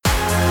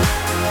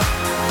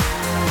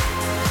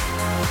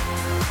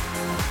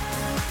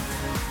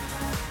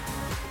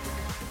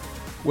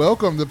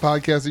Welcome to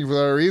Podcasting for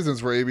the Right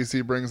Reasons, where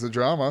ABC brings the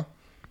drama.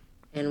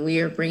 And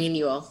we are bringing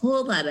you a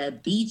whole lot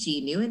of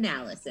beachy new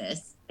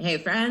analysis. Hey,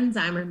 friends,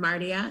 I'm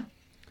Mardia.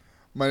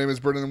 My name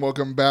is Brendan, and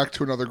welcome back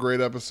to another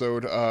great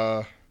episode.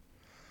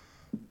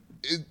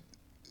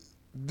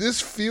 This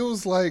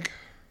feels like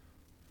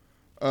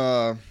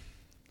not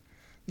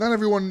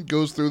everyone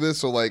goes through this.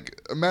 So,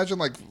 imagine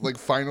like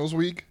finals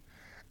week,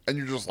 and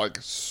you're just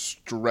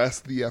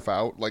stressed the F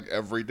out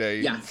every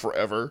day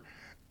forever,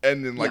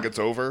 and then it's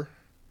over.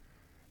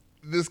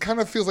 This kind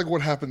of feels like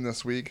what happened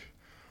this week,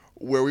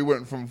 where we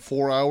went from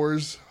 4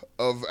 hours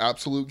of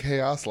absolute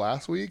chaos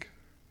last week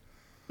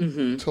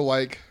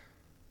to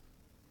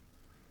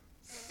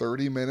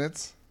 30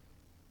 minutes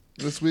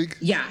this week.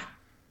 Yeah.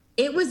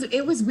 It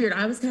was weird.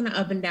 I was kind of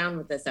up and down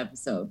with this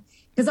episode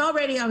because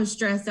already I was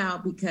stressed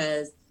out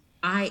because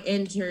I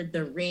entered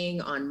the ring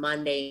on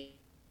Monday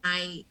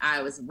night.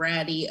 I was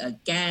ready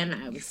again.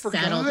 I was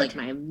settled.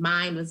 My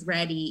mind was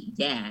ready.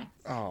 Yeah.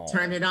 Oh.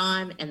 Turn it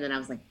on. And then I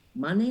was like,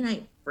 Monday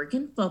night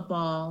freaking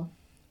football.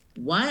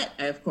 What?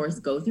 I, of course,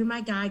 go through my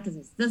guide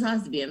because this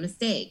has to be a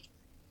mistake.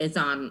 It's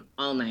on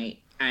all night.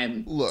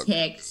 I'm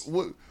ticked.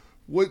 What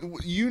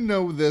you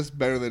know this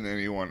better than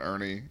anyone,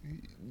 Ernie.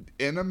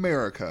 In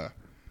America,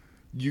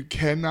 you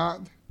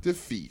cannot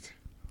defeat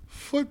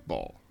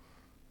football.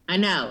 I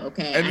know,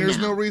 okay. And there's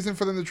no reason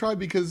for them to try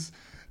because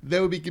they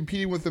would be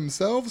competing with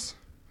themselves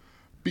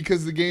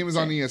because the game is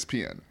on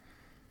ESPN.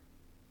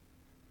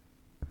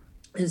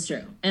 It's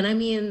true. And I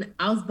mean,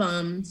 I was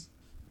bummed.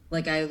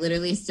 I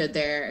literally stood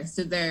there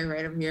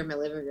right over here in my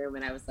living room,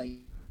 and I was like,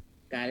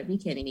 gotta be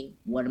kidding me.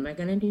 What am I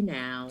gonna do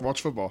now?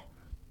 Watch football.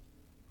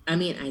 I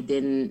mean, I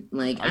didn't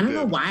I don't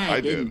know why I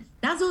didn't.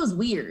 That's what was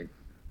weird.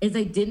 Is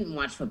I didn't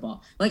watch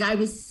football. I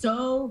was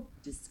so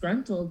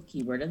disgruntled,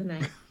 keyword of the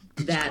night,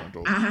 that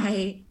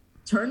I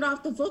turned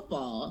off the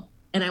football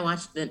and I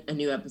watched a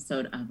new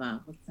episode of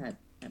what's that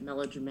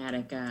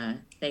melodramatic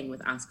thing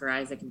with Oscar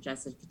Isaac and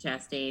Jessica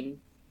Chastain,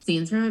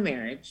 Scenes from a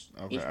Marriage.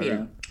 Okay,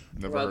 HBO.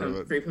 Never Welcome, heard of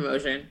it. Free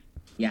promotion.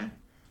 Yeah.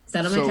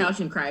 Sat on my couch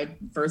and cried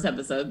first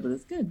episode, but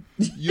it's good.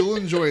 You'll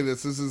enjoy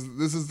this. This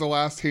is the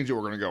last tangent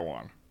we're gonna go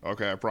on.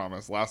 Okay, I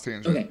promise. Last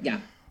tangent. Okay, yeah.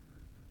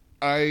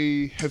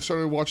 I have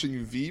started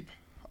watching Veep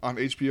on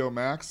HBO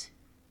Max.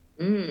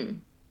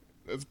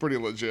 It's pretty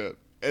legit.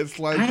 It's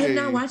I have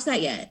not watched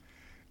that yet.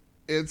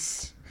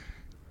 It's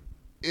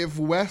if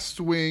West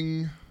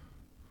Wing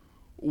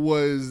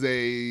was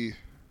a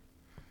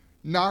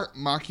not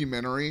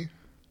mockumentary,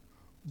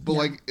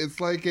 but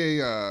it's like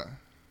a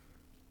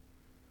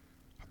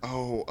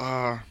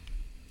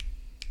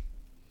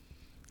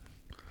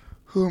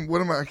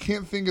what am I? I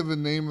can't think of the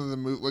name of the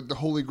movie. The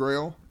Holy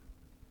Grail.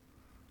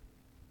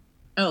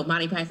 Oh,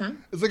 Monty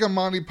Python? It's like a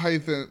Monty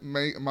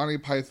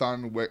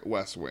Python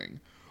West Wing,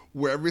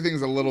 where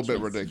everything's a little bit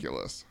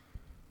ridiculous.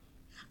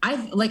 I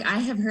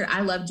have heard.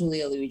 I love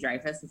Julia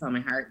Louis-Dreyfus with all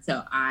my heart,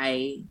 so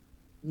I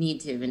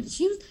need to.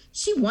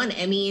 She won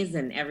Emmys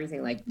and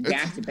everything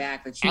back to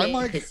back. She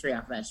made history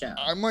off of that show.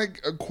 I'm a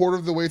quarter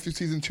of the way through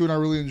season 2, and I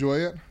really enjoy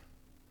it.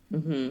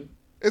 Mm-hmm.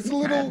 It's a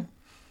little.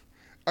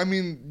 I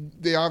mean,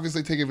 they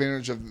obviously take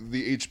advantage of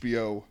the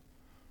HBO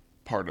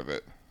part of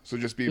it, so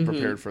just be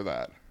prepared for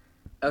that.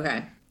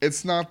 Okay.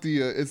 It's not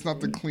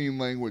the clean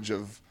language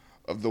of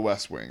the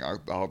West Wing.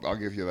 I'll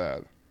give you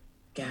that.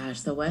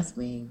 Gosh, the West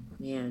Wing,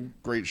 man.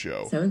 Great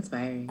show. So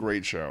inspiring.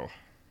 Great show.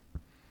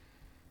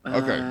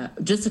 Okay.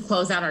 Just to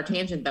close out our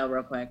tangent, though,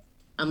 real quick.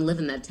 I'm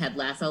living that Ted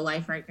Lasso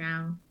life right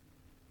now.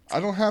 I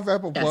don't have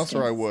Apple Plus,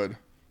 or I would.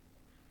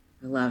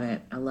 I love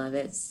it. I love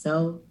it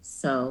so,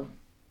 so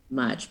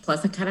much.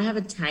 Plus, I kind of have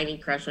a tiny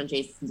crush on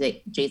Jason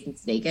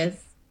Sudeikis.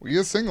 Well,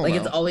 he's single now.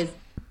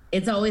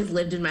 It's always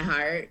lived in my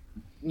heart.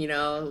 You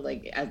know,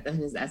 at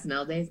his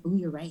SNL days. Oh,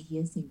 you're right. He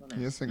is single now.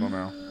 He is single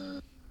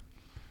now.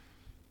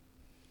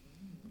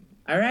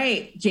 All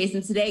right,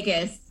 Jason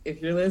Sudeikis,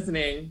 if you're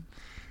listening,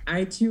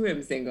 I too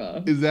am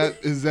single.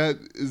 Is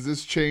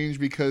this change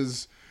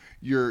because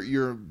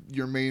your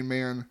main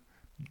man,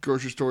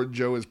 grocery store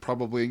Joe, is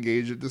probably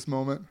engaged at this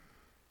moment?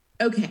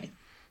 Okay.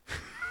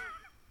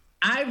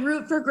 I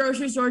root for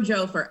grocery store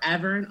Joe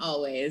forever and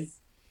always.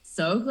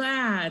 So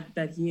glad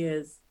that he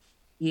is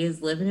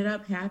living it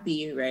up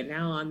happy right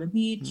now on the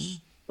beach.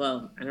 Mm-hmm.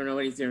 Well, I don't know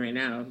what he's doing right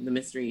now. The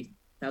mystery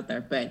out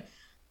there, but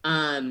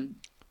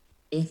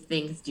if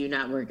things do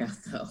not work out,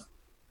 though,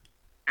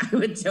 I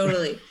would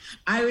totally,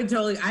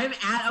 I'm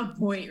at a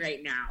point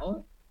right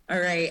now. All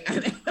right.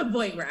 I'm at a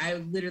point where I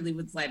literally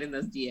would slide in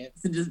those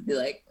DMs and just be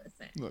like,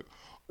 listen. Look,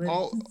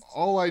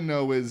 all I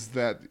know is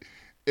that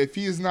if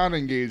he is not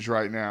engaged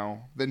right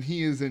now, then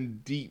he is in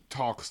deep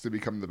talks to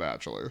become the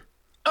Bachelor.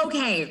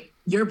 Okay.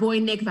 Your boy,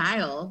 Nick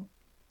Viall,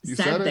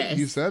 said this.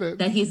 You said it.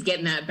 That he's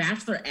getting that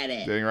Bachelor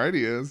edit. Dang right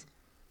he is.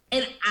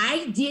 And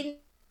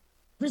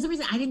for some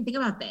reason, I didn't think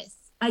about this.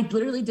 I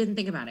literally didn't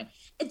think about it.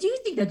 Do you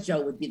think that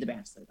Joe would be the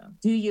Bachelor, though?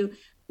 Do you?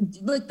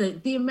 Look,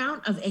 the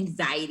amount of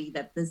anxiety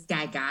that this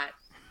guy got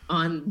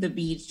on the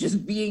beach,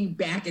 just being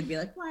back and be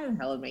like, why the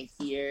hell am I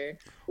here?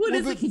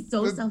 He's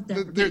so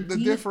self-deprecating.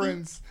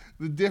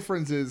 The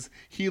difference is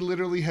he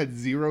literally had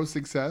zero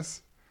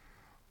success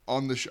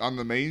on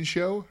the main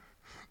show,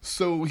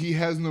 so he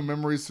has no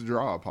memories to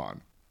draw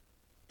upon.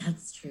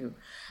 That's true.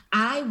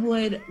 I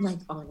would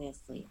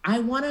honestly. I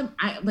want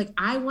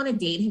to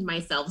date him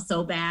myself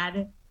so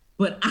bad,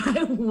 but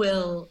I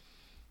will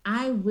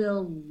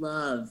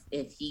love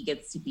if he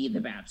gets to be the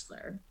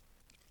Bachelor.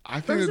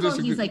 I think First of all,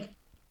 he's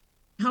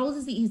how old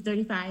is he? He's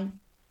 35.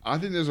 I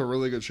think there's a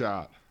really good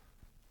shot.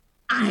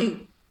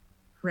 I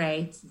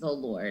pray to the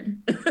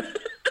Lord.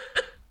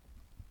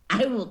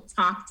 I will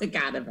talk to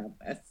God about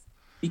this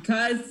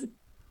because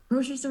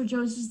Grocery Store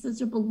Joe is just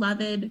such a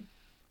beloved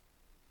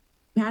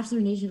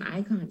Bachelor Nation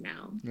icon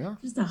now. Yeah,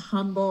 just a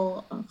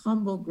humble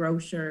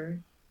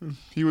grocer.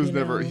 He was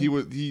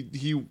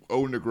he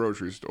owned a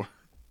grocery store.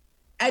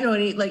 I know.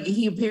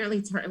 He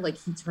apparently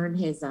turned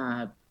his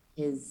I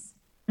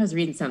was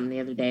reading something the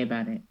other day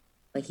about it.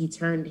 He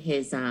turned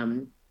his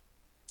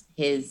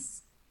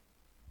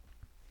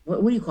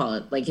what do you call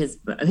it?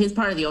 His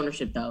part of the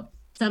ownership though.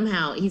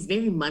 Somehow he's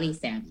very money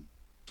savvy,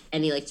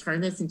 and he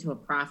turned this into a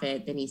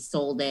profit. Then he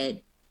sold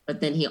it, but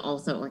then he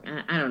also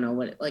I don't know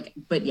what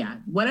but yeah,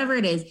 whatever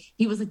it is,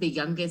 he was the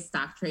youngest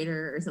stock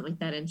trader or something like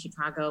that in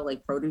Chicago,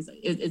 produce.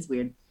 It's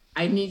weird.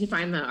 I need to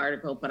find that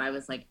article, but I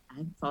was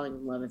I'm falling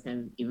in love with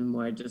him even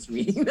more just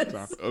reading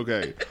this.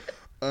 Okay,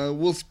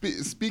 well,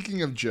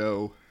 speaking of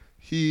Joe,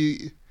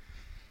 he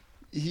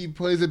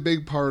plays a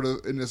big part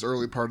in this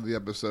early part of the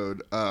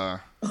episode.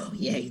 Oh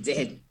yeah, he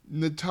did.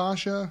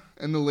 Natasha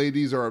and the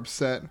ladies are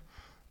upset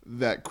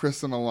that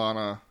Chris and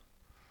Alana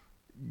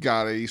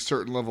got a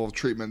certain level of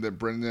treatment that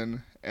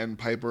Brendan and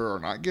Piper are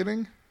not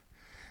getting.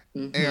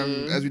 Mm-hmm.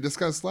 And as we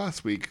discussed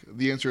last week,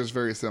 the answer is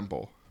very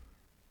simple.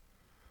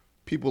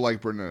 People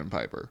like Brendan and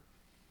Piper.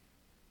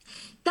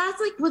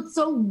 That's what's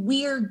so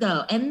weird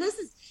though. And this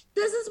is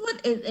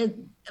what it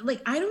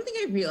I don't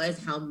think I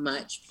realized how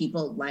much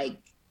people like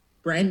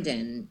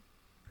Brendan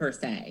per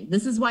se.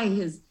 This is why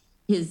his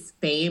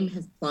fame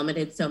has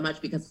plummeted so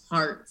much because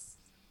hearts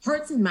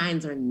and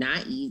minds are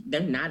not they're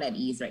not at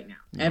ease right now.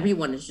 No.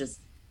 Everyone is just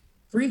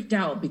freaked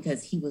out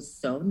because he was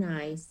so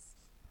nice.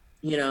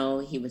 He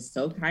was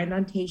so kind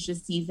on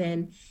Tayshia's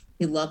season.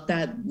 He loved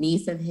that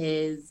niece of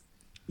his.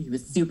 He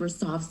was super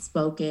soft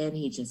spoken.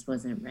 He just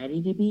wasn't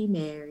ready to be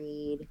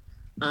married.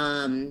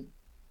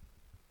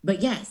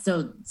 But yeah,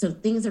 so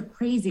things are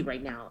crazy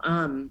right now.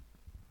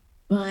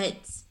 But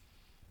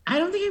I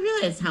don't think I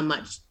realized how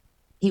much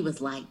he was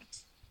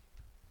liked.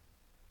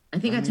 I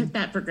think I took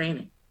that for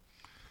granted.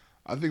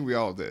 I think we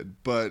all did.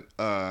 But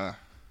I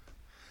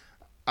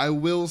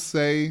will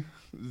say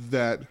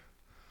that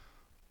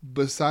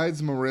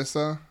besides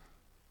Marissa,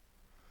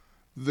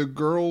 the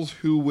girls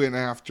who went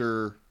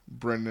after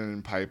Brendan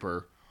and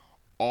Piper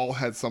all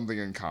had something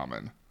in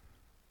common.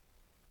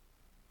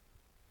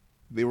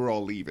 They were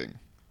all leaving.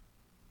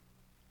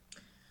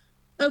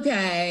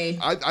 Okay.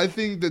 I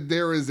think that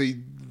there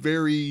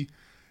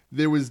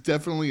was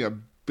definitely a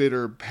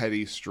bitter,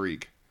 petty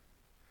streak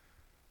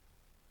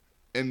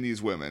in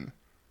these women.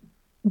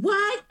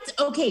 What?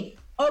 Okay.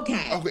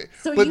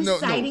 So you're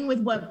siding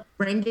with what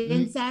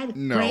Brendan said?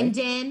 No.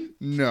 Brendan?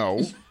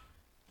 No.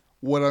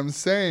 What I'm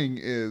saying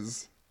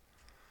is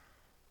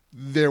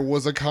there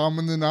was a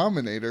common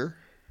denominator.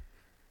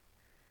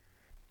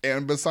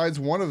 And besides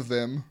one of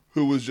them,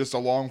 who was just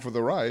along for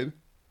the ride,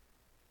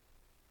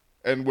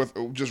 and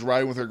just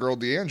riding with her girl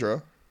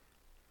Deandra,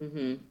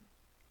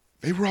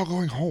 they were all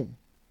going home.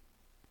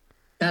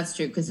 That's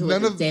true, because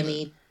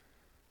Demi,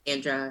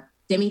 Deandra,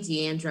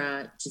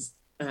 Jasenia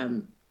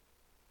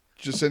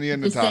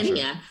and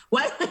Natasha.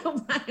 Why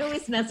I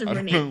always mess with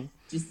her name?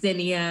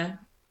 Jasenia.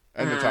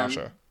 And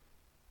Natasha.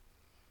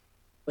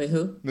 Wait,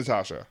 who?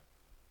 Natasha.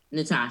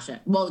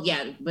 Well,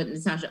 yeah, but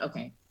Natasha,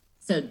 okay.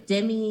 So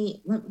Demi,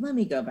 let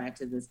me go back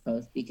to this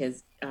post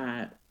because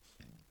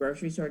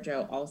Grocery Store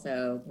Joe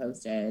also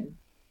posted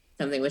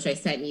something which I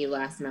sent you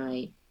last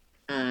night.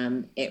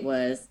 It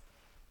was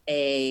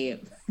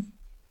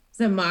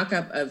some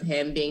mock-up of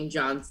him being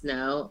Jon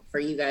Snow for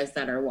you guys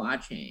that are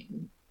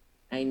watching.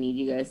 I need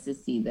you guys to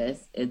see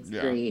this. It's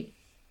great.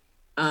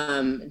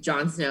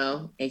 Jon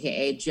Snow,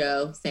 aka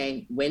Joe,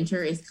 saying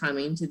winter is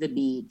coming to the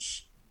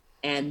beach,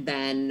 and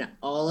then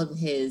all of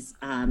his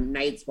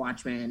Night's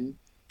Watchmen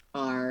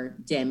are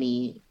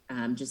Demi,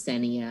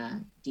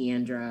 Jasenia,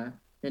 Deandra,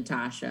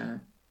 Natasha,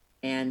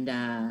 and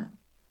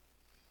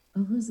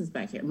who's this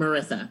back here?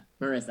 Marissa.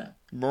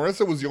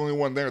 Marissa was the only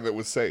one there that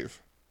was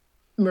safe.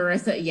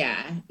 Marissa,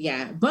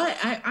 yeah. But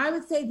I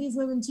would say these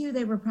women too,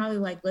 they were probably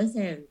like,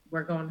 listen,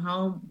 we're going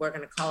home. We're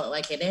going to call it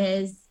like it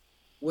is.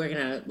 We're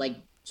going to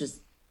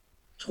just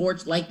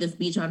light this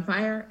beach on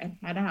fire and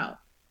head out.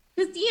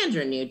 Because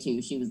Deandra knew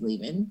too, she was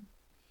leaving,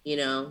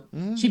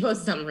 She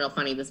posted something real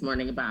funny this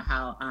morning about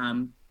how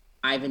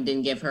Ivan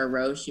didn't give her a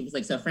rose. She was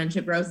like, so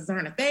friendship roses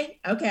aren't a thing?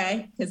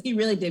 Okay. Because he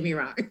really did me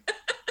wrong.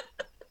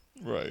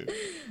 Right.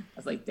 I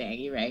was like,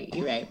 dang, you're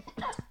right.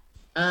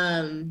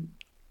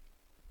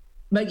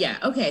 But yeah,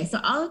 okay, so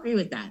I'll agree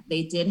with that.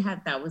 They did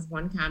have, that was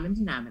one common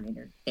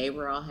denominator. They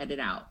were all headed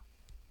out.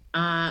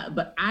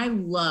 But I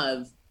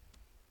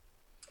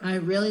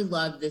really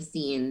love the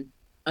scene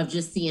of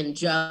just seeing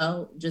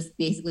Joe just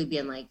basically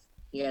being like,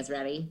 you guys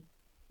ready?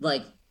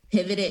 Like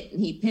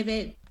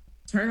pivot,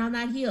 turn on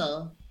that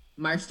heel,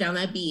 march down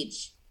that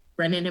beach.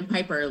 Brendan and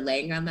Piper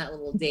laying on that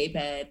little day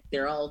bed.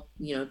 They're all,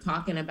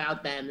 talking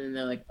about them, and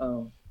they're like,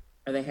 oh,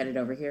 are they headed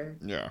over here?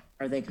 Yeah.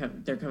 Are they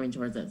they're coming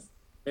towards us.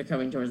 They're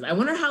coming towards us. I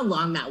wonder how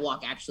long that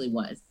walk actually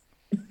was.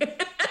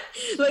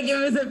 Like it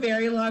was a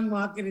very long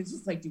walk, and it's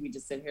just like, do we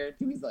just sit here?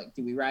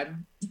 Do we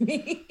run?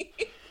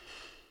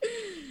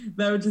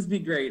 That would just be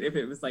great if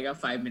it was like a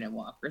 5-minute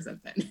walk or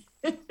something.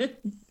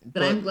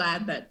 But I'm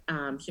glad that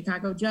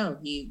Chicago Joe,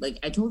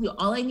 I told you,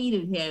 all I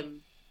needed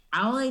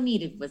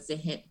was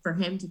for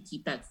him to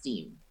keep that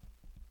steam.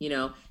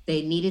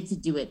 They needed to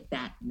do it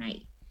that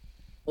night,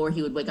 or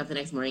he would wake up the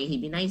next morning and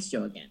he'd be nice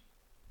Joe again.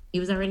 He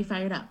was already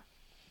fired up.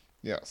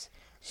 Yes.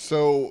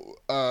 So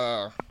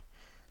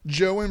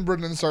Joe and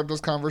Brendan start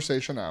this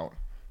conversation out.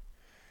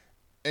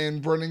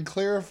 And Brendan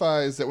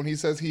clarifies that when he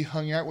says he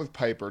hung out with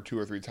Piper 2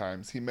 or 3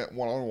 times, he meant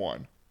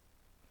one-on-one.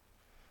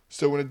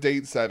 So in a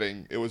date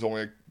setting, it was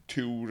only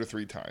 2 to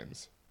 3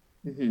 times.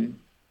 Mm-hmm.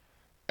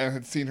 And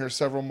had seen her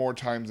several more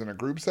times in a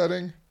group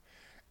setting,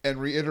 and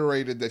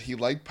reiterated that he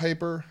liked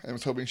Piper and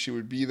was hoping she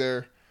would be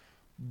there,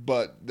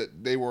 but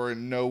that they were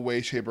in no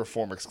way, shape, or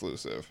form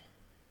exclusive.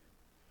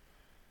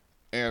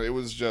 And it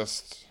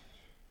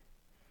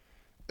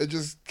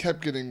just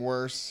kept getting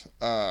worse.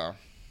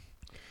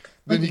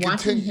 Then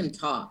watching him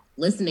talk,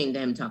 listening to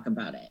him talk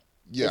about it.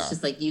 Yeah. It's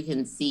just like you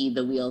can see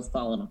the wheels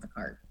falling off the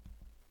cart.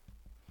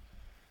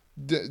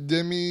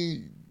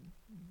 Demi,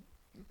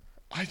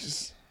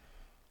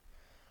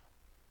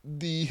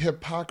 the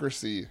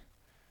hypocrisy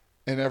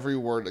in every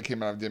word that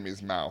came out of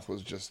Demi's mouth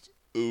was just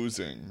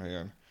oozing,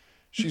 man.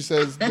 She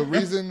says, the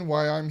reason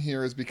why I'm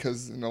here is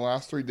because in the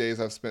last 3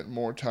 days I've spent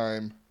more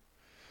time.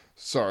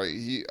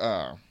 Sorry,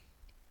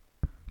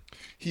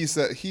 He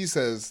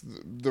says,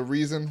 the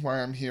reason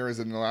why I'm here is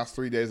in the last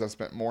 3 days I've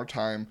spent more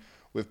time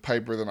with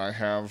Piper than I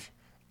have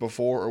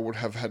before or would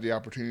have had the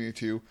opportunity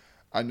to.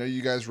 I know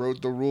you guys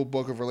wrote the rule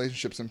book of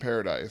relationships in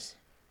paradise.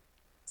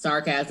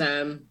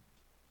 Sarcasm.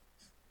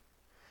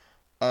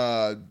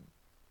 After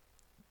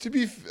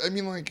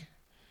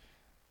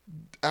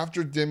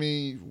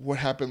Demi, what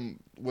happened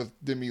with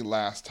Demi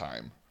last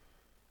time,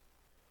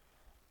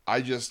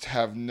 I just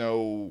have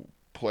no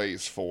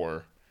place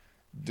for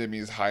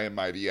Demi's high and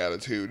mighty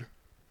attitude.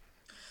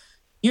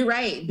 You're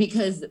right,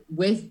 because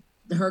with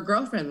her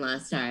girlfriend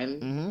last time,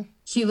 mm-hmm.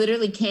 She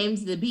literally came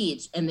to the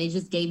beach and they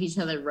just gave each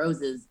other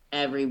roses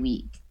every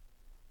week.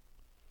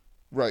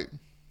 Right.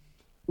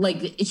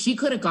 Like, she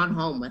could have gone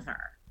home with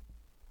her.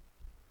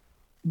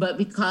 But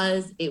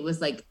because it was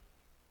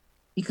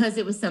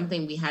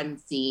something we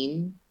hadn't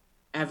seen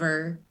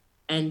ever,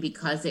 and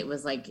because it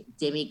was like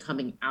Demi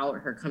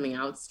her coming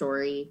out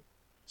story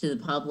to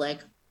the public,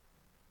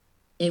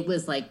 it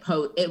was like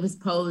it was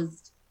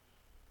posed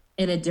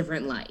in a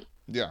different light.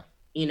 Yeah.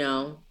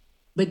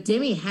 But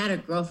Demi had a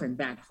girlfriend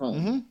back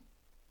home. Mm-hmm.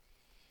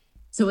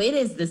 So it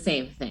is the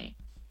same thing.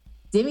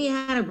 Demi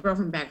had a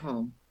girlfriend back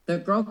home. The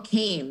girl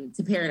came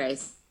to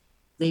paradise.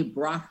 They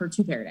brought her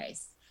to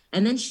paradise.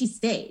 And then she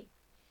stayed.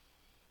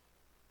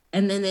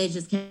 And then they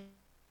just kept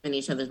giving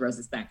each other's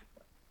roses back and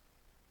forth.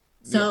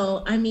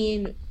 So,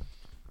 yeah.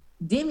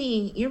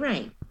 Demi, you're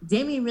right.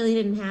 Demi really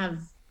didn't have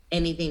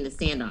anything to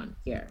stand on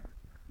here.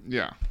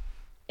 Yeah.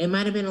 It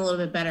might have been a little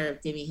bit better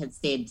if Demi had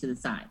stayed to the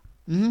side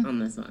on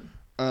this one.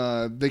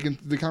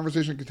 The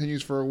conversation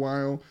continues for a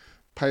while.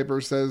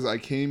 Piper says, I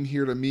came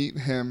here to meet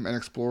him and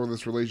explore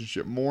this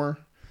relationship more.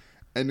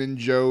 And then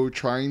Joe,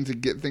 trying to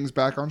get things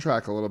back on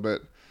track a little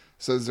bit,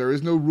 says there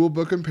is no rule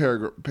book in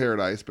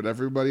paradise, but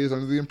everybody is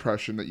under the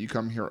impression that you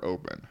come here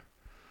open.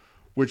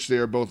 Which they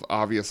are both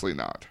obviously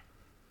not.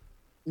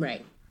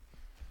 Right.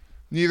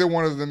 Neither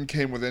one of them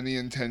came with any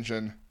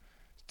intention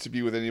to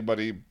be with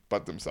anybody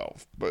but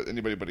themselves, but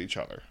anybody but each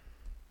other.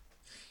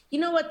 You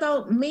know what,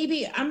 though?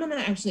 Maybe I'm going to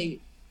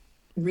actually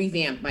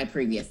revamp my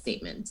previous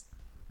statement.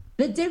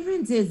 The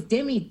difference is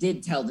Demi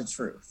did tell the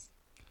truth.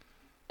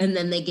 And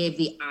then they gave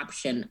the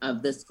option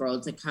of this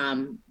girl to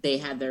come. They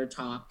had their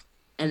talk.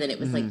 And then it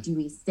was like, do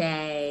we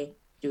stay?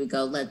 Do we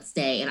go? Let's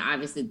stay. And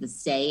obviously the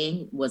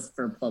staying was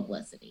for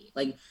publicity.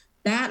 Like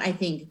that, I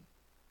think,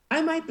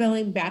 I might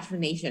blame Bachelor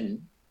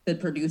Nation, the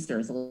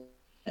producers, a little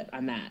bit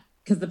on that.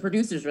 Because the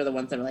producers were the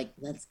ones that are like,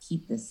 let's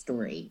keep this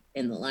story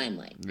in the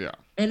limelight. Yeah.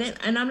 And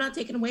I'm not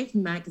taking away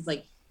from that because,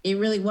 like, it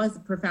really was a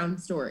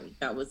profound story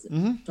that was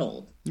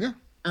told. Yeah.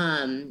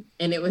 And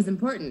it was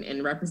important,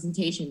 and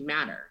representation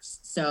matters.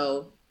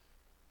 So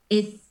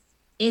it's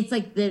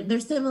like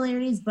there's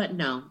similarities, but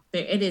no,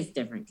 it is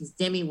different because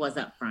Demi was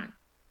up front.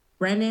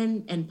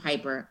 Brennan and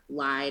Piper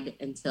lied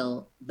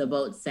until the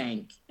boat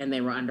sank and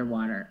they were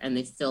underwater, and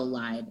they still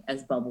lied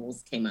as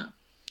bubbles came up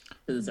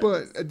to the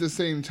surface. But at the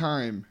same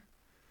time,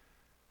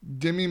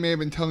 Demi may have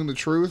been telling the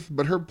truth,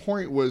 but her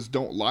point was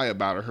don't lie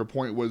about it. Her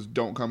point was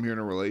don't come here in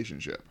a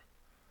relationship.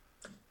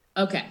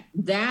 Okay,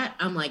 that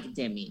I'm like,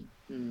 Demi,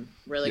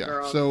 really, yeah,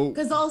 girl? So,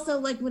 because also,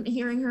 like, when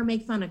hearing her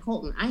make fun of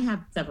Colton, I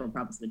have several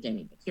problems with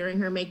Demi, but hearing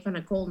her make fun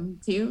of Colton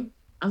too,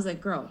 I was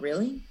like, girl,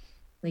 really?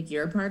 Like,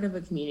 you're a part of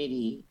a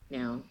community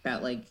now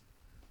that, like,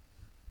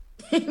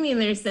 I mean,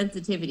 there's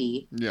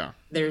sensitivity. Yeah.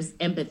 There's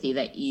empathy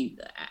that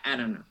I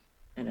don't know.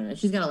 I don't know.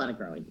 She's got a lot of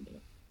growing to do.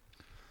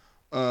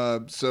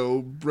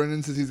 So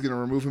Brendan says he's going to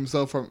remove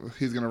himself.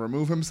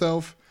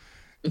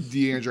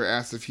 Deandra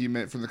asks if he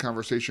meant from the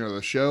conversation or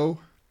the show.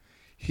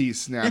 He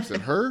snaps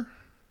at her.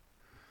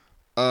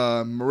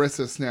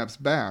 Marissa snaps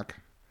back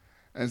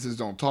and says,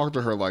 "Don't talk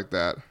to her like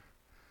that."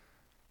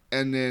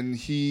 And then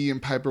he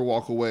and Piper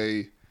walk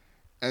away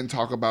and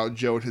talk about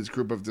Joe and his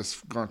group of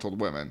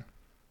disgruntled women.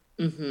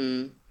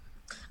 Mm-hmm.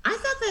 I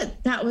thought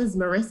that was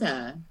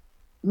Marissa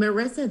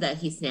that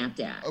he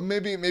snapped at.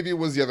 Maybe it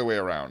was the other way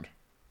around.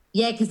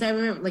 Yeah, because I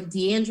remember, like,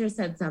 Deandra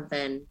said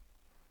something.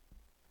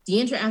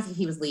 Deandra asked if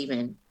he was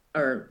leaving,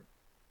 or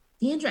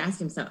Deandra asked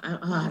him something.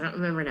 I don't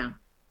remember now.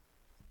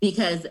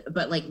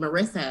 But like,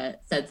 Marissa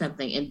said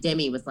something, and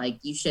Demi was like,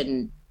 "You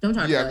shouldn't. Don't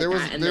talk to her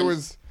like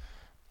that."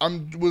 I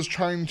was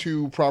trying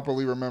to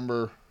properly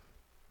remember.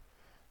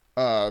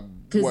 Who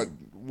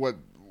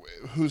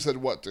said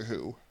what to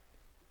who?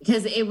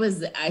 Because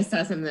I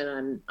saw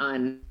something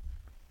on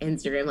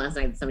Instagram last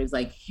night. Somebody was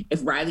like,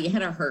 if Riley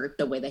had heard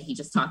the way that he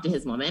just talked to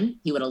his woman,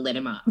 he would have lit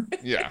him up.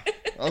 Yeah.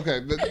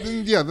 Okay.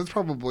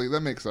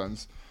 That makes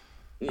sense.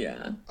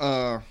 Yeah.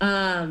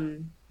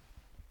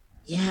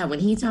 Yeah, when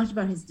he talked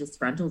about his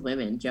disgruntled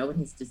women, Joe and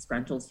his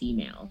disgruntled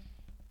female,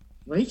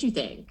 what did you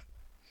think?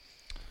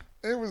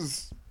 It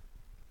was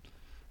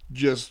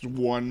just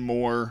one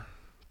more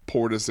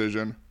poor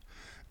decision.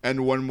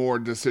 And one more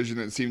decision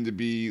that seemed to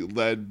be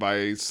led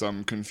by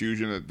some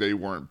confusion that they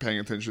weren't paying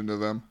attention to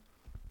them.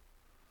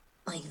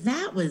 Like,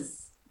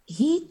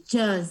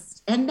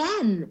 and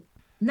then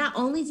not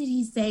only did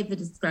he say the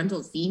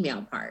disgruntled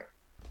female part,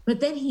 but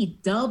then he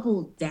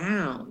doubled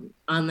down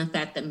on the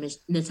fact that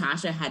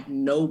Natasha had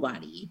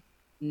nobody,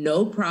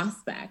 no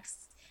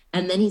prospects.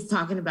 And then he's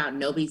talking about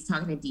nobody's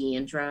talking to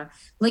Deandra.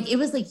 Like, it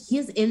was like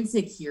his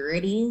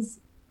insecurities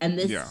and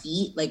this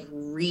heat, like,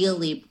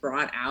 really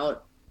brought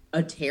out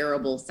a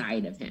terrible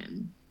side of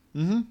him.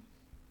 Mm-hmm.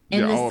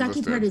 And the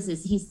second part is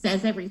he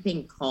says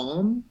everything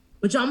calm,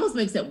 which almost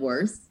makes it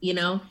worse, you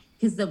know,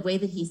 because the way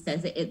that he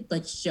says it, it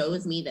like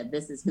shows me that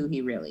this is who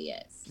he really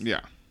is. Yeah.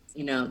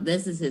 You know,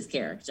 this is his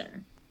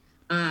character.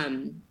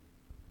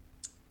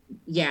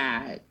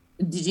 Yeah.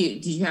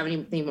 Did you have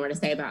anything more to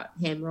say about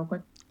him real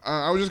quick?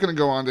 I was just going to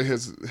go on to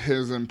his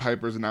and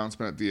Piper's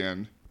announcement at the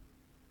end.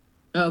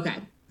 Okay.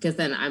 Because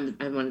then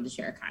I wanted to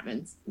share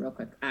comments real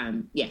quick.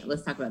 Yeah,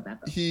 let's talk about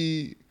that though.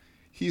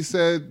 He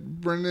said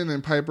Brendan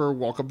and Piper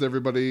walk up to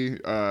everybody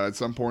at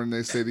some point and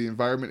they say the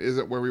environment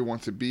isn't where we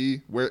want to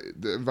be, where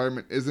the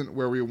environment isn't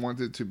where we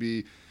want it to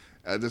be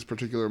at this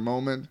particular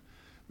moment.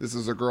 This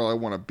is a girl I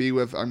want to be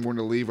with. I'm going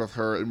to leave with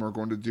her and we're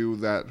going to do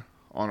that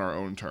on our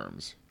own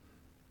terms.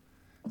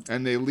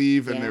 And they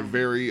leave and they're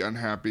very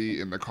unhappy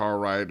in the car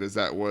ride, as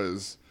that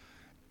was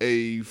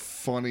a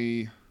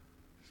funny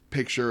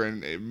picture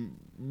and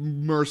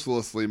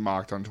mercilessly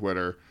mocked on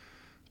Twitter.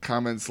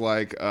 Comments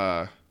like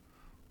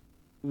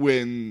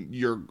when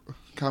your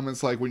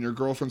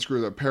girlfriend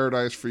screws up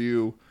paradise for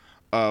you,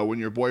 when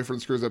your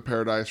boyfriend screws up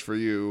paradise for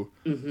you,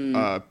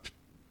 the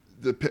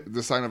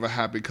sign of a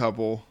happy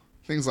couple,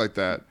 things like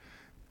that.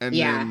 And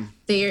then,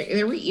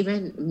 there were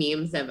even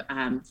memes of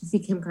you see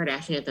Kim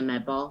Kardashian at the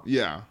Met Ball?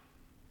 Yeah.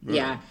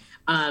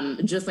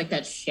 Just like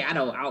that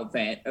shadow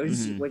outfit,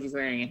 what she's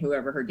wearing, and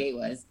whoever her date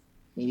was,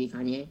 maybe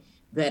Kanye.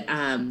 But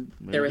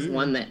there was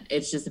one that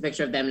it's just a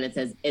picture of them and it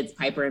says it's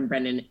Piper and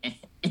Brendan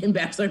in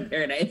Bachelor in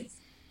Paradise,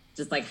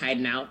 just like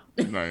hiding out.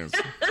 Nice.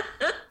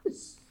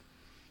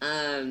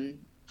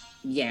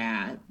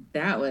 Yeah,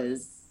 that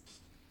was.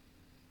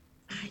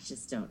 I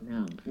just don't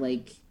know.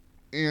 Like,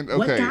 and okay.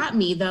 What got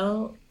me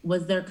though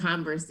was their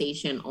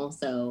conversation.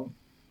 Also,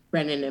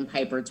 Brendan and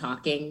Piper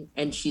talking,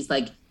 and she's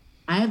like,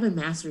 "I have a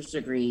master's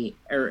degree,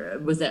 or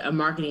was it a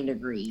marketing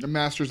degree? A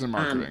master's in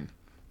marketing."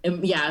 A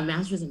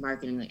master's in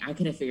marketing. Like, I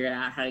could have figured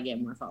out how to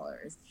get more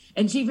followers.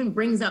 And she even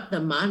brings up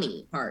the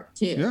money part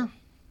too. Yeah.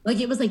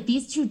 Like, it was like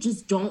these two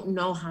just don't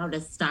know how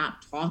to stop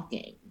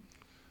talking.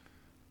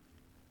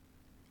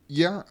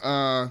 Yeah.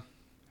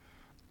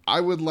 I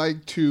would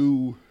like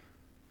to.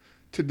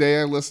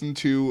 Today I listened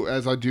to,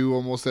 as I do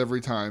almost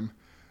every time,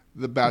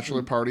 the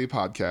Bachelor Party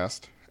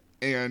podcast,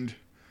 and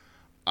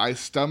I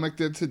stomached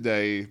it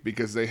today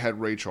because they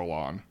had Rachel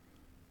on.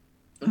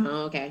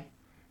 Oh, okay.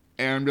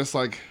 And I'm just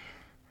like,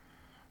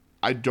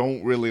 I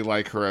don't really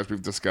like her, as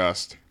we've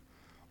discussed,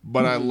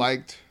 but I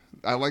like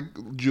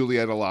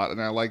Juliet a lot,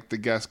 and I like the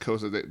guest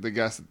host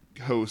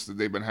that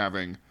they've been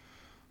having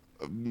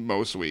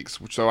most weeks.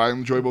 So I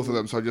enjoy both of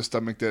them. So I just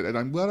stomached it, and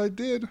I'm glad I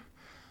did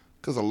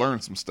because I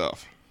learned some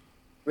stuff.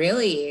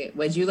 Really?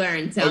 What'd you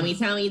learn? Tell me,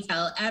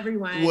 tell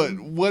everyone.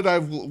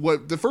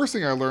 What the first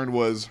thing I learned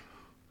was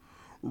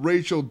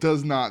Rachel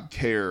does not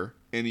care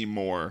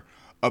anymore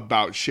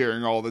about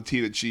sharing all the tea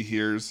that she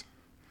hears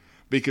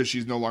because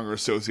she's no longer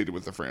associated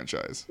with the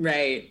franchise.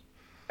 Right.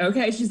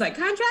 Okay, she's like,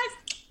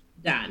 contracts?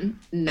 Done.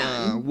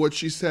 None. What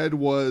she said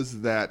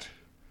was that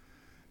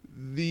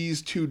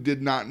these two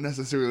did not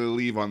necessarily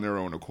leave on their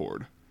own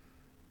accord.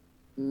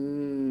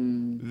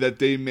 that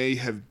they may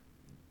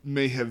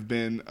have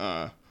been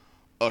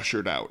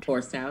ushered out.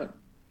 Forced out.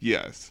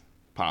 Yes,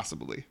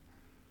 possibly.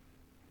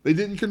 They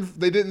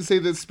didn't say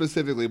this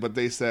specifically, but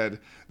they said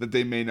that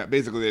they may not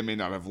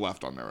have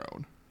left on their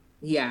own.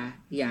 Yeah.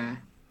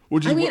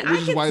 Which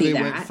is why they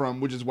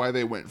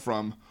went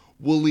from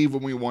we'll leave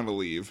when we want to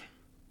leave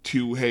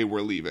to hey,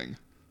 we're leaving.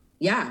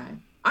 Yeah,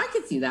 I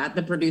could see that.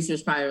 The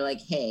producers probably were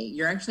like, hey,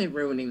 you're actually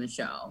ruining the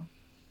show.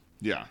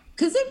 Yeah.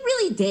 Because it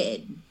really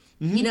did.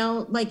 Mm-hmm. You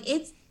know, like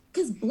it's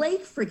because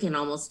Blake freaking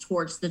almost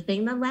torched the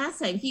thing the last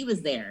time he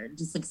was there,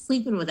 just like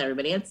sleeping with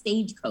everybody at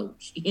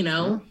Stagecoach, you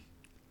know? Yeah.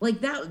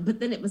 Like that. But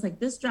then it was like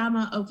this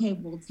drama. Okay,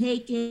 we'll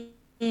take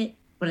it.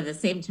 But at the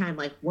same time,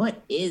 like,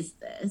 what is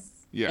this?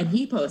 Yeah. And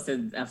he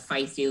posted a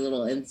feisty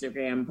little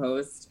Instagram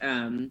post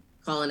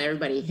calling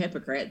everybody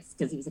hypocrites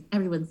because he was like,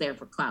 everyone's there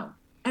for clout.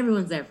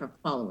 Everyone's there for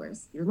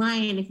followers. You're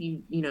lying if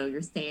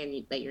you're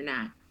saying that you're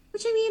not.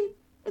 Which, I mean,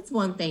 it's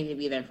one thing to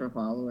be there for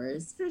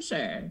followers, for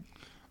sure.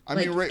 I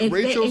mean,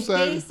 Rachel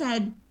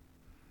said...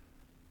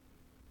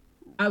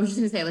 I was just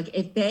going to say, like,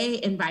 if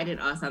they invited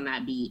us on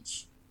that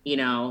beach, you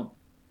know,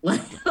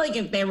 like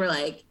if they were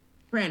like,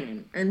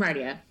 Brandon or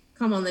Martia,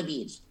 come on the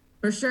beach.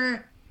 For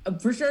sure,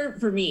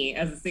 for me,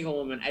 as a single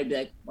woman, I'd be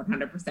like,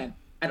 100%.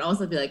 I'd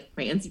also be like,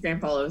 my Instagram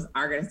followers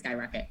are going to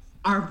skyrocket.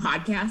 Our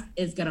podcast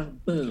is going to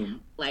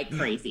boom like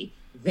crazy.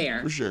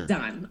 There, for sure.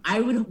 Done. I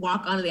would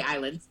walk onto the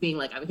islands being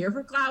like, I'm here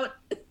for clout.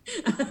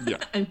 Yeah.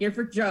 I'm here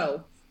for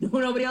Joe.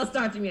 Nobody else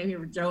talk to me. I'm here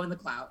for Joe and the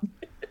clout.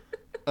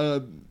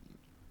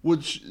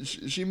 Which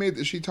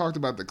she talked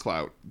about the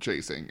clout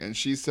chasing, and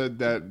she said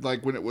that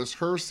like when it was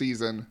her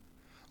season,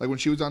 like when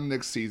she was on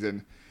Nick's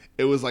season,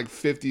 it was like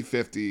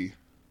 50-50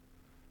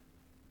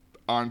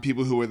 on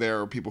people who were there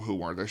or people who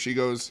weren't there. She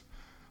goes,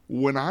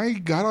 when I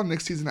got on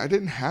Nick's season, I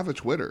didn't have a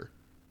Twitter.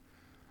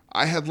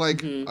 I had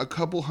like a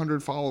couple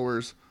hundred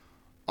followers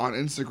on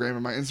Instagram,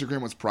 and my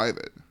Instagram was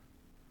private.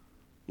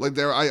 Like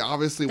I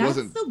obviously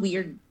wasn't. That's so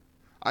weird.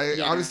 I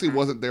obviously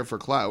wasn't there for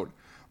clout,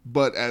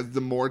 but as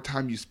the more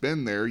time you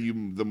spend there,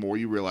 the more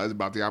you realize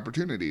about the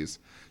opportunities.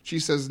 She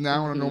says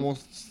now in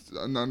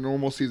a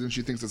normal season,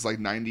 she thinks it's like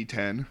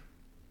 90-10.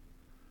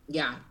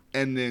 Yeah.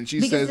 And then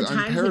she says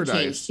on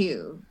Paradise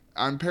too.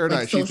 On Paradise,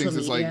 like she thinks media.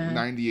 It's like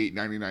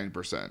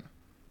 98-99%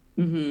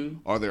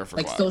 are there for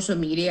like clout. Social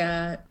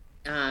media,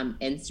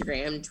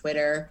 Instagram,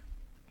 Twitter,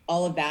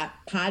 all of that,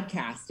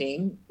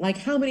 podcasting. Like,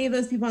 how many of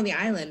those people on the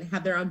island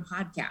have their own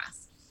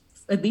podcasts?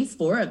 At least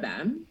 4 of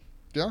them.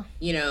 Yeah.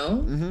 You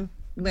know?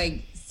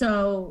 Like,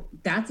 so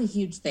that's a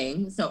huge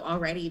thing. So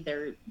already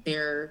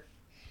their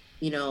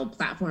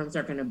platforms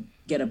are going to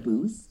get a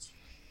boost,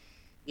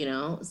 you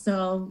know?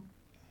 So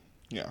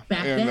yeah.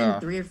 Back then,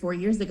 3 or 4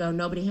 years ago,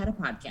 nobody had a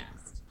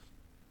podcast.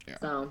 Yeah.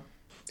 So.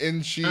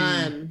 And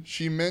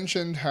she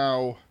mentioned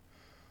how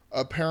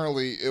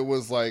apparently it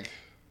was like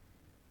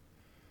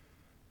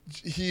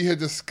he had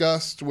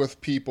discussed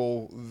with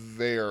people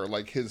there,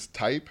 like his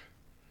type,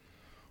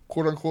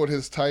 quote unquote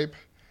his type,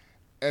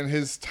 and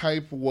his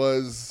type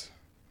was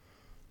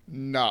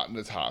not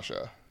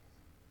Natasha.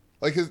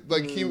 Like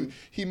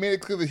he made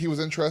it clear that he was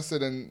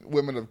interested in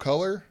women of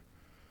color.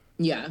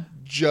 Yeah.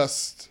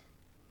 Just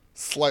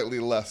slightly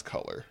less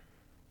color.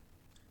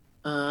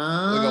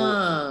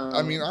 Oh.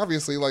 I mean,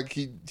 obviously, like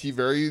he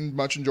very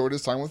much enjoyed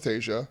his time with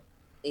Tayshia.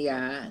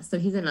 Yeah, so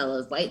he's into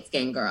those light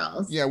skinned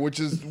girls. Yeah,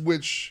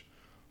 which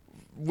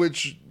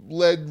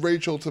led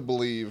Rachel to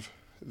believe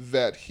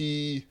that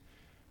he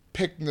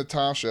picked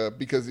Natasha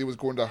because it was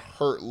going to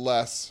hurt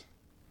less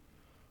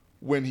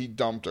when he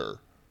dumped her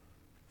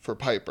for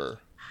Piper.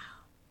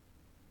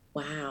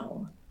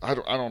 Wow. I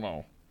don't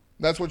know.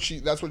 That's what she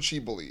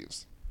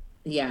believes.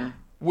 Yeah.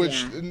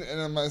 Which and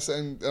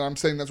I'm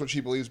saying that's what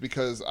she believes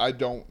because I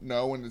don't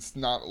know, and it's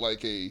not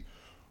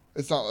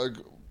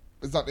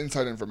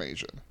inside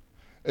information.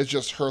 It's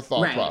just her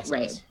thought process.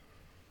 Right.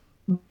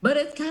 But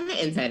it's kind of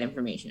inside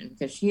information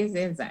because she is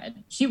the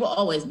inside. She will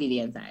always be the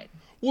inside.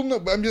 Well, no,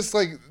 but I'm just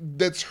like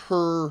that's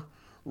her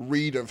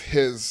read of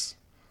his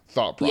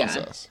thought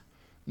process.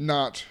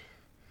 Yeah.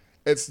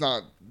 It's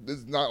not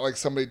like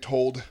somebody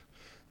told.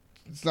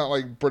 It's not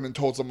like Brendan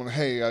told someone,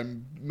 hey,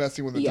 I'm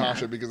messing with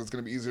Natasha because it's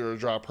going to be easier to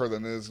drop her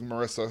than it is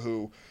Marissa,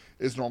 who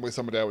is normally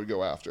somebody I would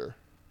go after.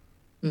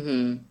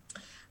 Mm-hmm.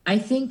 I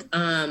think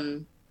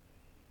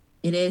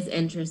it is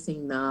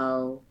interesting,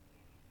 though.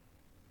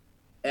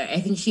 I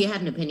think she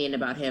had an opinion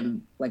about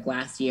him, like,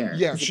 last year.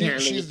 Yeah,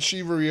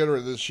 she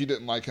reiterated that she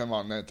didn't like him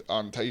on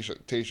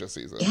Tayshia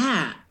season.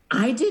 Yeah,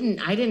 I didn't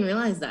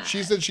realize that.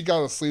 She said she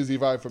got a sleazy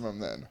vibe from him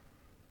then.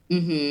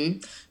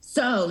 Mm-hmm.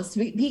 So,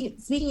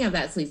 speaking of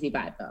that sleazy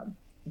vibe, though,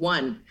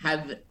 one,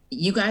 have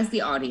you guys,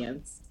 the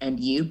audience, and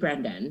you,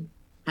 Brendan,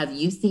 have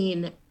you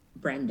seen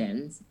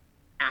Brendan's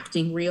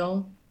acting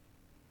reel?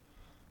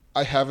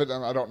 I haven't,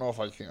 and I don't know if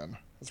I can.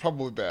 It's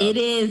probably bad. It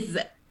is.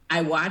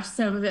 I watched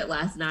some of it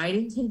last night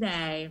and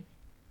today.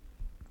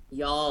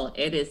 Y'all,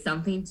 it is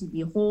something to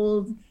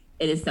behold.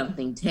 It is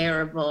something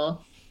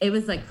terrible. It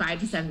was like 5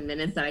 to 7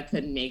 minutes that I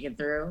couldn't make it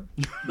through.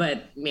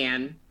 But,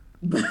 man...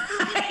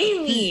 I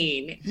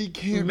mean, he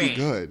can't be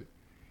good.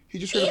 He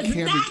just straight up It's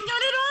can't not be. good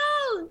at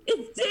all.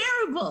 It's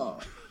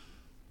terrible.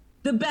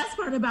 The best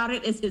part about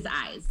it is his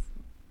eyes.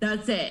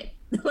 That's it.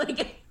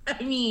 Like,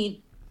 I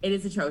mean, it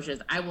is atrocious.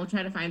 I will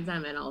try to find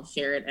some and I'll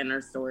share it in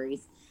our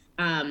stories.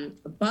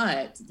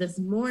 But this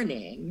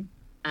morning,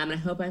 I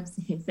hope I'm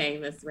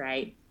saying this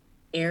right,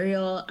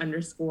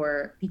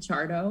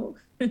 Ariel_Pichardo.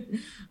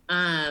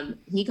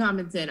 He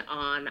commented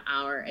on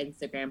our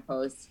Instagram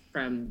post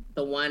from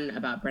the one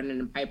about Brendan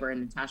and Piper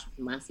and Natasha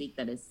from last week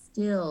that is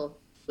still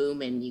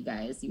booming, you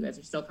guys. You guys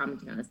are still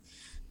commenting on us.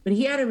 But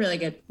he had a really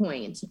good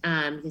point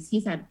because he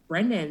said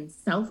Brendan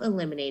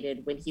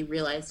self-eliminated when he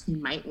realized he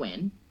might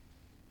win.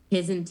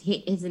 His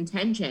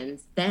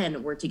intentions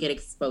then were to get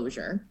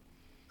exposure.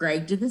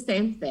 Greg did the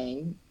same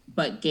thing,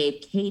 but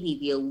gave Katie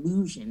the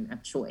illusion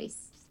of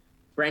choice.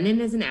 Brendan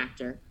is an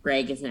actor.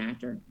 Greg is an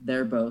actor.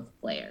 They're both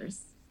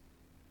players.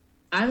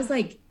 I was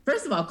like,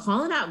 first of all,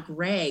 calling out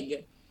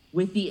Greg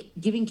with the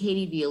giving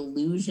Katie the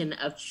illusion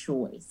of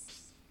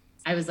choice.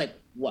 I was like,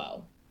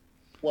 whoa.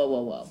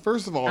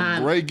 First of all,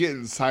 Greg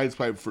getting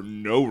sideswiped for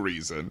no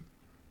reason.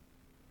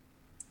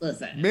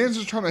 Listen. Man's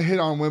just trying to hit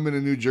on women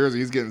in New Jersey.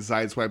 He's getting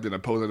sideswiped in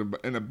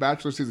a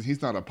Bachelor season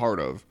he's not a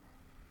part of.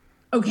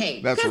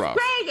 Okay. That's rough.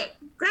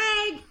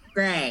 Greg.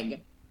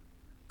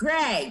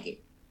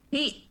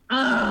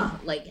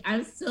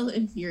 I'm still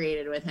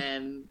infuriated with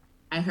him.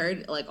 I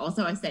heard,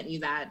 also I sent you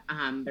that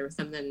there was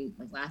something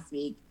last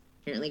week.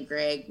 Apparently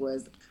Greg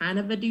was kind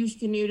of a douche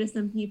canoe to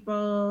some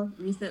people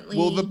recently.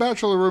 Well, the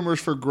Bachelor rumors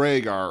for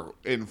Greg are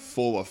in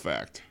full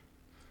effect.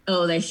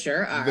 Oh, they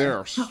sure are.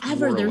 They're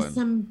However,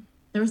 swirling.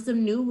 there were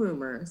some new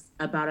rumors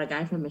about a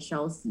guy from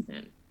Michelle's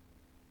season.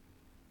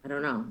 I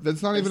don't know.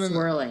 That's not even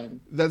swirling.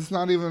 That's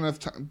not even enough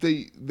time.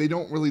 They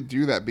don't really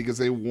do that because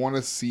they want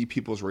to see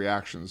people's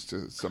reactions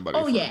to somebody.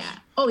 Oh first. yeah.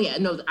 Oh yeah.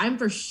 No, I'm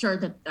sure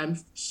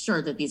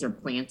that these are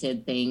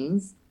planted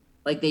things.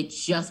 Like they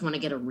just want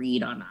to get a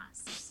read on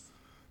us.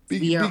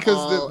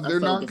 Because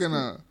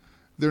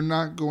they're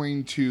not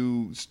going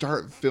to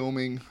start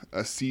filming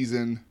a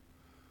season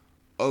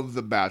of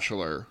The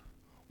Bachelor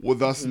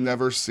with us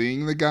never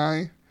seeing the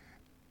guy,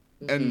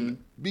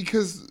 and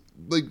because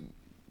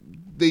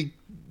they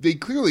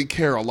clearly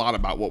care a lot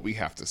about what we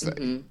have to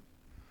say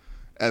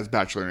as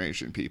Bachelor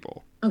Nation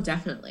people. Oh,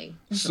 definitely.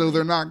 So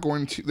they're not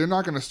going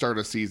to start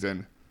a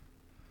season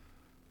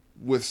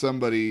with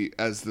somebody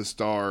as the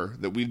star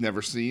that we've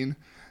never seen,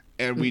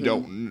 and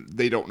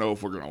they don't know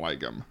if we're going to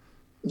like him.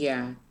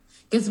 Yeah.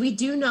 Because we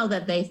do know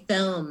that they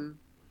film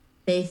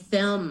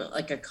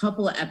like a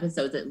couple of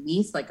episodes, at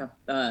least like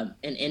an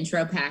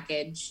intro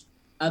package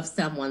of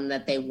someone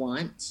that they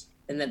want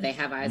and that they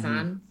have eyes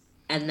on.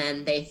 And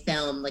then they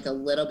film like a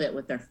little bit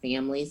with their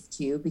families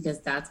too, because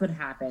that's what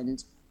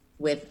happened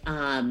with,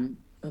 oh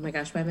my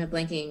gosh, why am I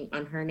blanking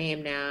on her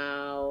name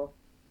now?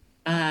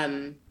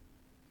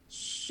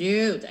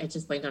 Shoot, I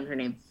just blanked on her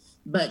name.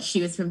 But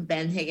she was from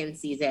Ben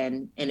Higgins'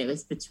 season, and it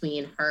was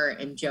between her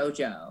and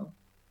JoJo.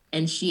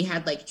 And she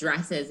had like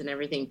dresses and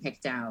everything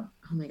picked out.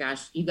 Oh my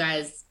gosh, you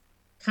guys,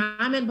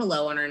 comment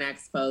below on our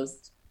next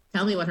post.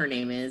 Tell me what her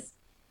name is.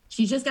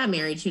 She just got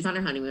married. She was on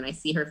her honeymoon. I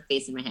see her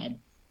face in my head.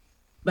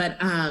 But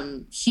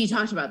she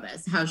talked about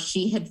this, how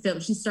she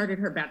started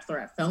her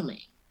Bachelorette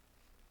filming.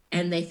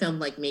 And they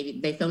filmed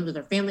they filmed with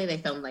her family. They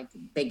filmed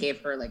they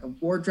gave her like a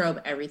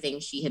wardrobe,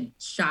 everything. She had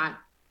shot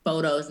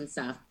photos and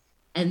stuff.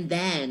 And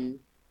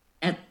then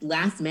at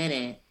last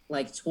minute,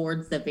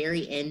 towards the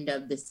very end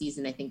of the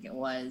season, I think it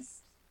was,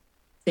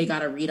 they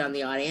got a read on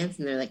the audience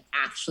and they're like,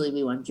 actually,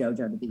 we want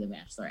JoJo to be the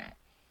Bachelorette.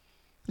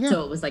 Yeah.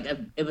 So it was like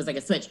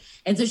a switch.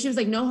 And so she was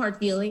like, no hard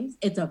feelings.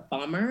 It's a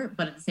bummer.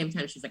 But at the same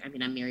time, she's like, I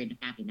mean, I'm married and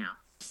happy now.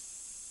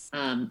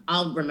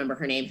 I'll remember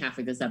her name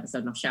halfway this episode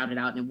and I'll shout it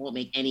out and it won't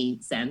make any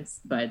sense,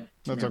 but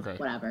that's okay.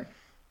 Whatever.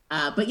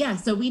 But yeah,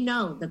 so we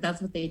know that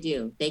that's what they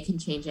do. They can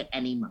change at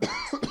any moment.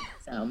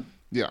 So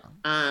yeah.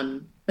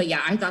 But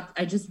yeah,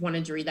 I just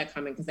wanted to read that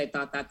comment because I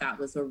thought that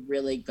was a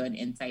really good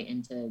insight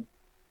into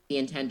the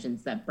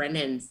intentions that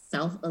Brendan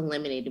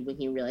self-eliminated when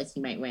he realized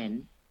he might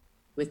win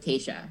with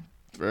Tayshia.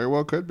 Very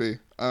well could be.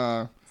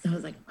 So I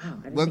was like,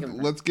 wow.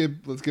 Let's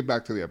get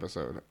back to the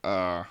episode.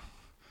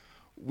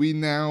 We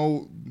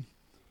now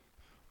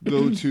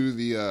go to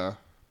the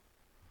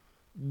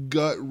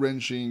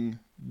gut-wrenching,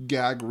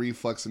 gag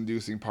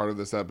reflex-inducing part of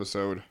this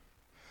episode.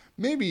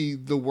 Maybe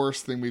the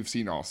worst thing we've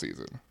seen all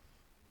season.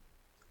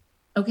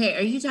 Okay,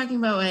 are you talking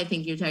about what I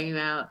think you're talking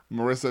about?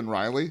 Marissa and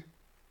Riley?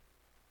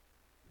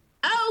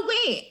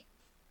 Oh, wait.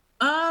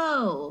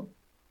 Oh.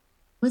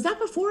 Was that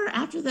before or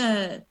after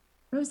the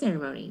rose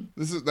ceremony?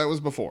 That was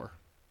before.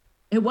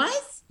 It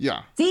was?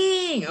 Yeah.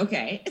 Dang,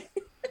 okay.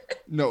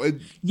 No,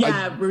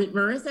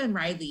 Marissa and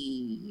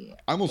Riley.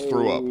 I almost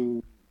threw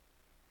up.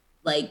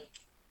 Like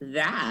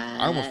that.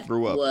 I almost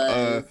threw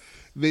up.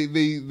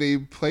 They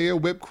play a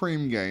whipped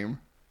cream game,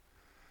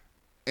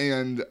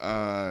 and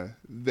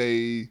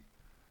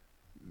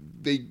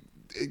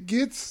it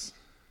gets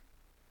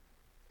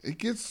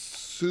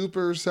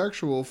super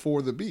sexual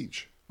for the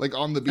beach, like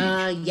on the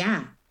beach.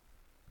 Yeah.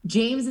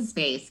 James's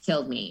face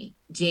killed me.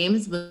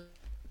 James was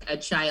a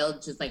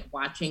child just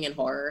watching in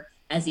horror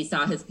as he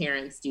saw his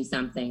parents do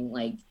something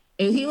like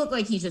he looked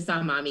like he just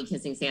saw mommy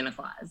kissing Santa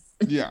Claus.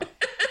 Yeah.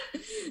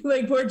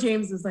 Like poor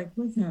James was like,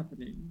 "What's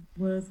happening?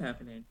 What's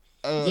happening?"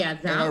 Yeah,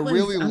 that and was.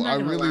 I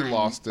really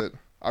lost it.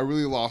 I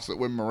really lost it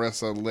when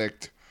Marissa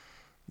licked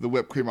the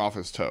whipped cream off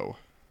his toe.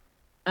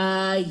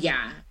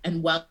 Yeah,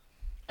 and Wells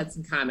had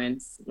some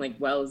comments. Like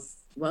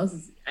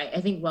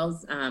I think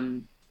Wells,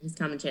 his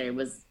commentary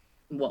was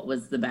what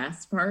was the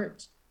best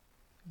part,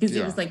 because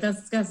he was like, "That's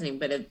disgusting,"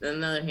 but on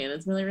the other hand,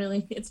 it's really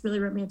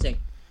romantic.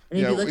 And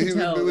if you look at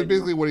toe,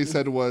 basically what he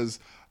said was,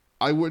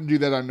 "I wouldn't do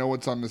that. I know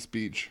it's on this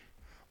beach,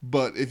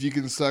 but if you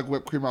can suck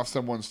whipped cream off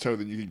someone's toe,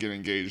 then you can get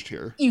engaged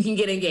here." You can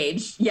get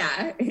engaged.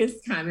 Yeah,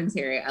 his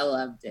commentary, I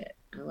loved it.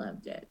 Yeah,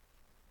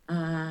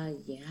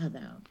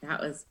 though that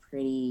was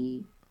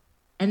pretty.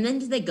 And then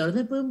did they go to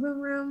the boom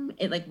boom room?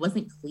 It like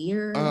wasn't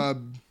clear.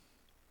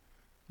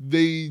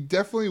 They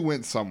definitely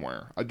went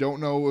somewhere. I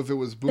don't know if it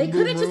was boom boom room. They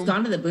could have just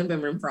gone to the boom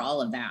boom room for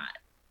all of that.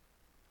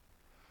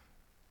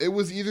 It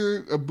was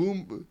either a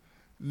boom.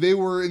 They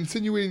were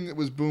insinuating it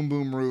was boom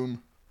boom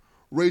room.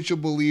 Rachel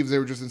believes they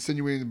were just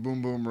insinuating the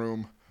boom boom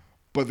room,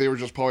 but they were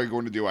just probably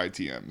going to do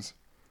ITMs.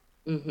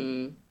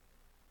 Mm-hmm.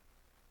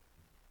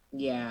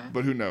 Yeah.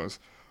 But who knows?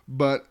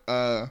 But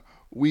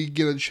we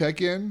get a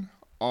check-in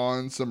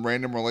on some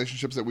random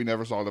relationships that we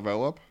never saw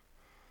develop.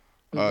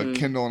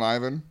 Kendall and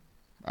Ivan,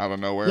 out of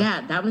nowhere.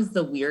 Yeah, that was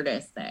the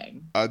weirdest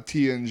thing.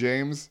 Tia and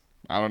James,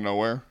 out of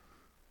nowhere.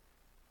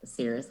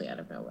 Seriously, out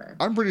of nowhere.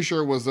 I'm pretty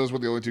sure those were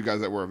the only two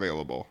guys that were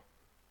available.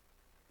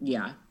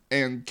 Yeah.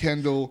 And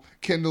Kendall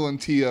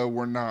and Tia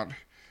were not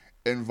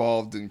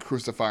involved in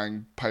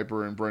crucifying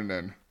Piper and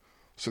Brendan,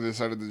 so they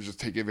decided to just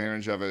take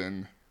advantage of it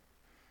and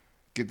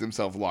get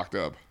themselves locked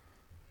up.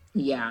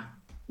 Yeah.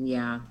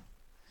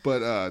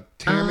 But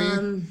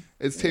Tammy,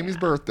 it's Tammy's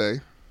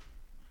birthday.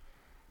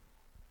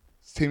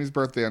 It's Tammy's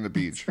birthday on the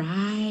beach. That's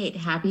right.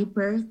 Happy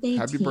birthday,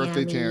 Happy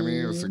birthday, Tammy.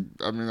 It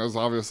was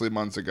obviously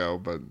months ago,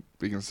 but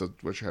we can still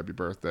wish you happy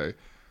birthday.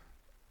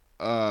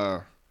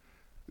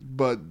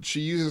 But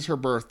she uses her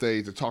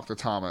birthday to talk to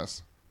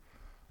Thomas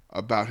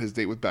about his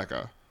date with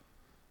Becca.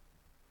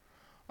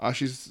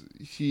 She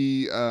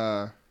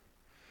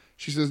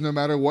says, "No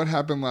matter what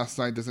happened last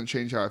night doesn't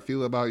change how I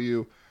feel about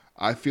you.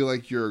 I feel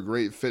like you're a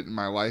great fit in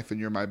my life and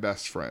you're my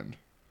best friend."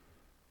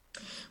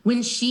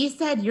 When she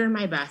said, "You're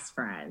my best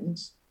friend,"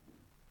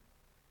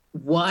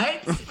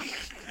 what?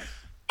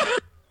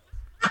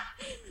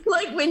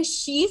 Like when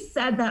she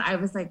said that, I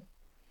was like,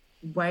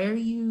 why are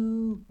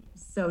you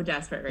so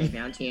desperate right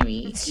now,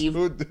 Tammy? You've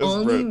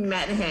only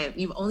met him.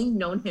 You've only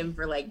known him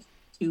for like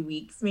 2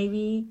 weeks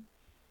maybe.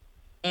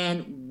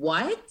 And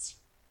what?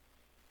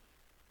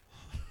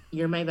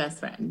 You're my best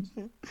friend.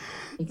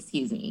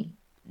 Excuse me.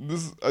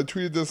 I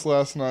tweeted this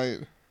last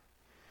night.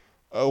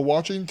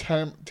 Watching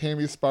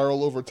Tammy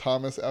spiral over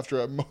Thomas after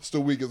at most a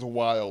week is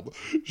wild.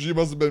 She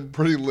must have been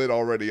pretty lit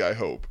already, I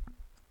hope.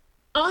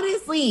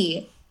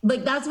 Honestly,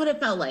 like that's what it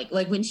felt like.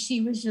 Like when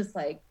she was just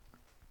like,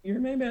 "You're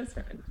my best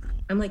friend."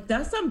 I'm like,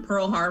 that's some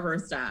Pearl Harbor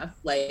stuff.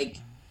 Like,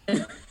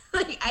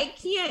 like I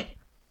can't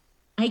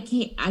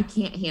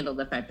handle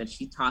the fact that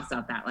she tossed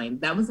out that line.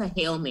 That was a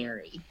Hail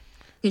Mary.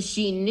 Because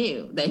she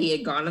knew that he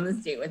had gone on this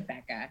date with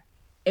Becca.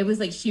 It was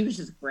like she was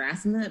just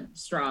grasping the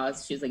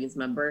straws. She was like, "It's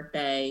my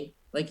birthday."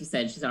 Like you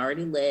said, she's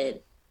already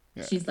lit.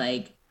 Yeah. She's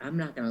like, "I'm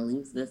not gonna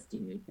lose this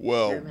dude.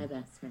 Well, you're my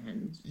best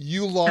friend."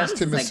 You lost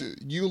him.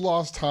 You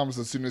lost Thomas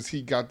as soon as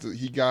he got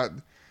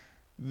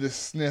this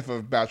sniff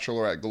of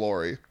Bachelorette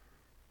glory.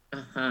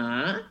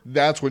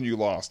 That's when you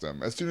lost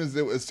him. As soon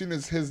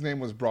as his name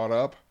was brought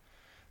up,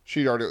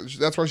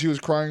 that's why she was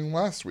crying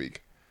last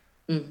week.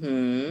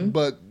 Mm-hmm.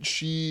 But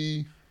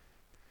she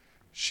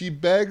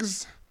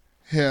begs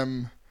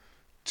him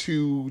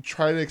to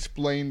try to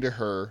explain to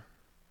her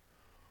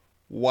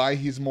why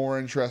he's more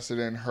interested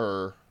in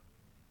her,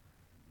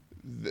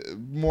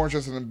 more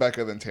interested in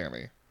Becca than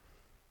Tammy.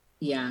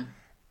 Yeah.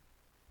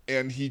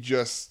 And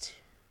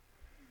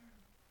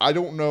I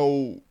don't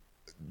know.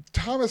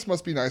 Thomas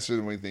must be nicer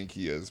than we think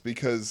he is,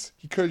 because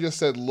he could have just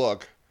said,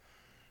 "Look,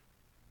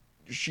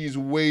 she's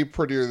way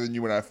prettier than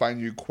you and I find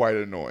you quite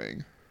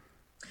annoying."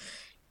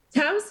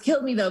 Thomas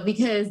killed me though,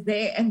 because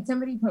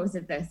somebody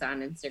posted this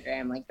on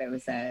Instagram, like there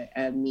was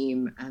a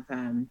meme of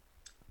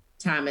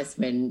Thomas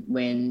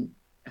when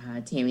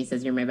Tammy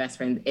says, "You're my best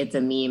friend." It's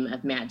a meme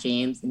of Matt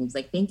James, and he was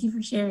like, "Thank you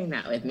for sharing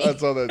that with me." I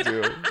saw that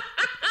too.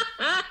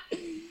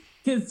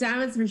 Because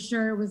Thomas for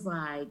sure was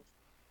like,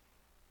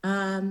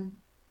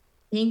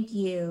 "Thank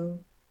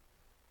you,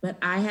 but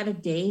I had a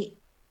date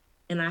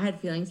and I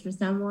had feelings for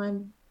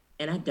someone,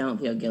 and I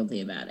don't feel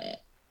guilty about it."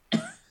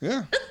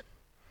 Yeah.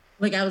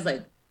 Like I was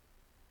like,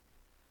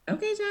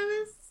 "Okay,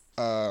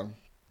 Thomas."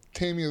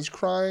 Tammy is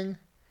crying.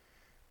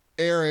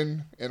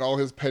 Aaron, in all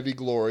his petty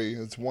glory,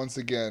 is once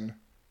again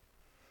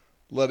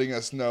letting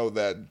us know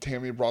that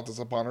Tammy brought this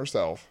upon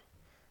herself,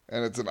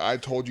 and it's an "I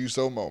told you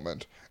so"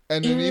 moment.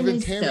 And then even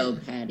Tammy, so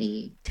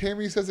petty.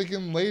 Tammy says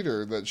again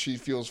later that she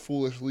feels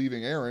foolish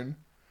leaving Aaron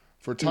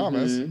for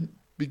Thomas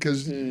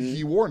because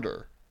he warned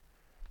her.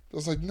 It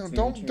was like, no,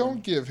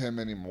 don't give him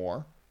any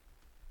more.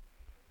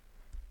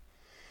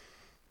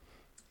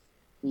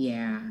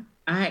 Yeah.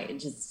 I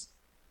just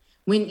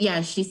when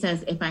yeah, she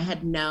says if I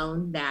had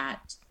known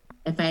that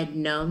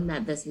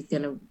this was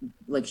gonna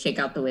like shake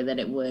out the way that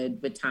it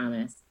would with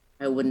Thomas,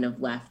 I wouldn't have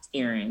left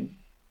Aaron.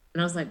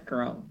 And I was like,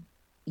 girl,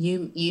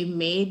 you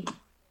made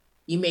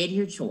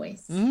your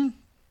choice. Mm-hmm.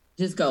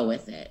 Just go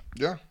with it.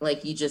 Yeah.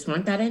 Like you just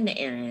want that into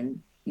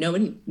Aaron.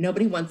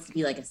 Nobody wants to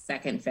be like a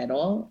second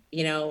fiddle,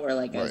 or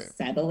like a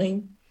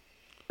settling.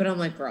 But I'm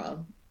like,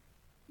 girl,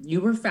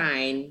 you were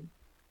fine.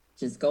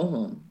 Just go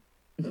home.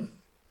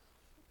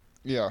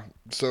 Yeah.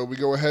 So we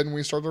go ahead and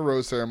we start the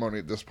rose ceremony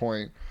at this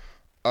point.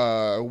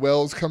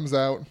 Wells comes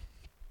out.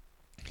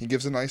 He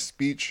gives a nice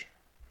speech.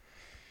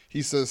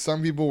 He says,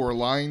 some people were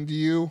lying to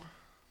you,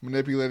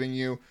 manipulating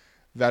you.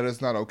 That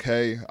is not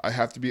okay. I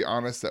have to be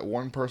honest that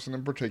one person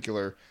in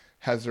particular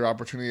has their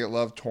opportunity at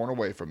love torn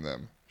away from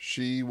them.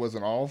 She was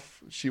all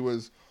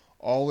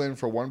in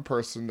for one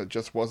person that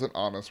just wasn't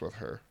honest with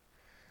her.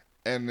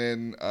 And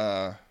then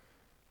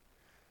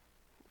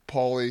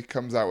Paulie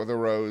comes out with a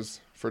rose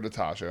for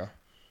Natasha.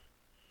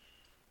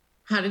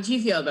 How did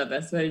you feel about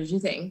this? What did you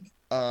think?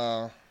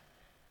 I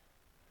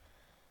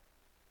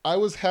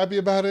was happy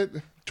about it.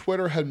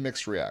 Twitter had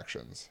mixed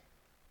reactions.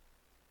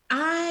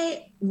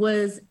 I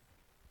was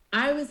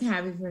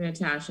happy for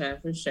Natasha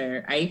for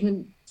sure. I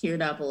even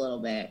teared up a little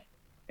bit.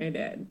 I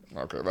did.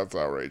 Okay, that's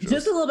outrageous.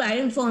 Just a little bit. I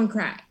didn't full on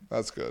cry.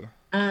 That's good.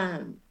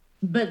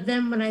 But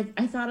then when I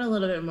thought a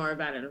little bit more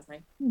about it, I was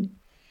like,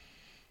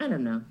 I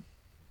don't know.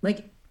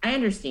 Like, I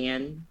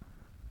understand,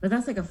 but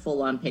that's like a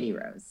full on pity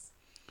rose.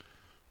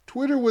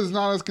 Twitter was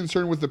not as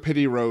concerned with the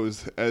pity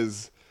rose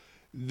as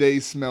they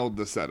smelled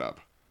the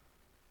setup.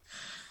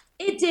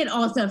 It did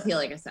also feel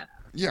like a setup.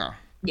 Yeah.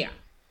 Yeah.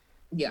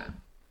 Yeah.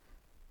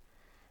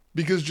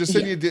 Because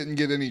Jasenia didn't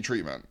get any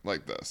treatment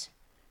like this.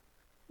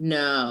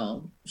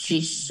 No, she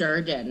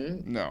sure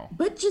didn't. No.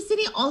 But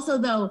Jasenia also,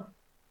 though,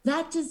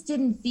 that just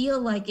didn't feel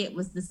like it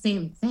was the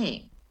same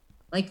thing.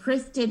 Like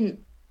Chris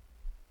didn't.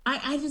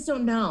 I just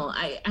don't know.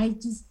 I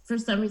just, for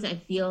some reason, I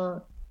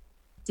feel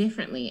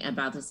differently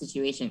about the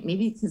situation.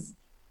 Maybe because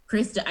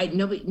Chris,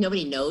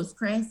 nobody knows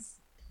Chris.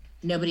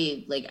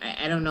 Nobody, like,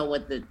 I don't know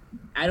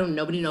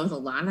nobody knows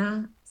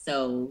Alana.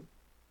 So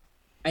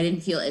I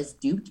didn't feel as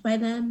duped by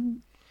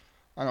them.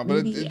 I know,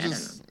 but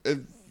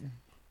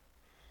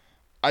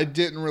I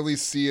didn't really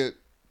see it.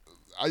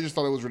 I just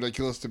thought it was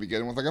ridiculous to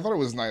begin with. Like, I thought it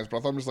was nice, but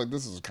I thought I'm just like,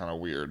 this is kind of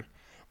weird.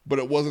 But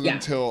it wasn't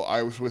until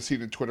I was seeing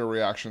the Twitter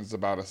reactions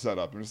about a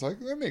setup, and it's like,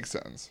 that makes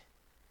sense.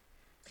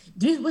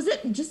 Was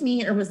it just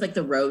me, or was like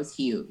the rose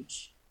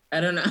huge?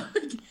 I don't know.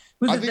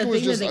 I think it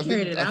was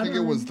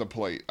the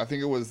plate. I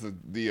think it was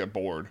the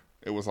board.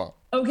 It was all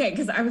okay,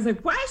 because I was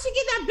like, why did she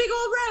get that big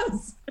old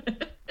rose?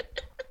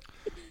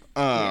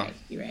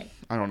 You're right.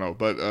 I don't know,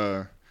 but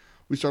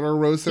we start our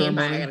rose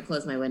ceremony. I gotta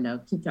close my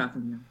window. Keep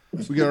talking now.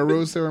 We got our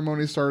rose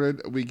ceremony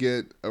started. We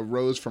get a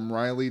rose from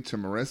Riley to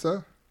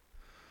Marissa.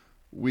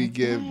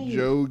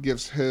 Joe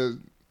gives his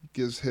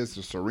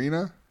to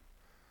Serena.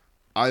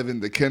 Ivan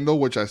to Kendall,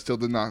 which I still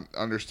did not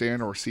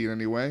understand or see in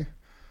any way.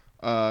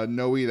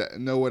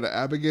 Noah to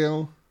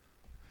Abigail.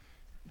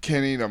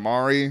 Kenny to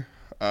Mari.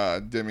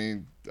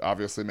 Demi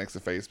obviously makes a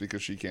face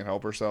because she can't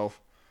help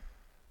herself.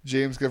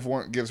 James gives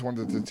one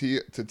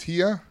to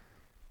Tia.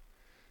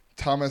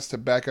 Thomas to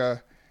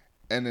Becca.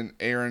 And then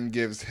Aaron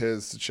gives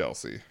his to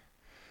Chelsea.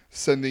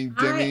 Sending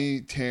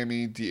Demi,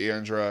 Tammy,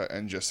 Deandra,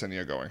 and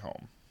Jasenia going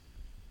home.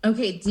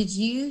 Okay, did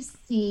you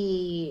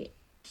see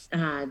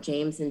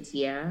James and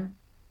Tia?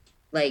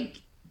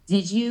 Like,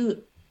 did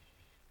you?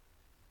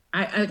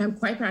 I'm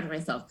quite proud of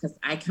myself because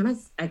I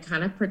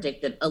kind of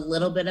predicted a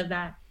little bit of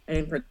that. I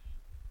didn't predict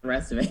the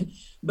rest of it,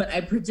 but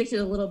I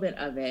predicted a little bit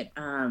of it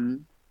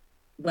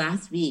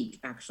last week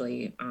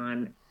actually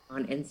on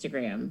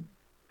Instagram.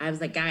 I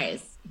was like,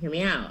 guys, hear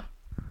me out,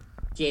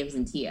 James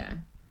and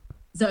Tia.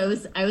 So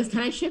I was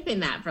kind of shipping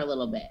that for a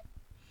little bit.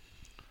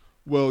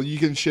 Well, you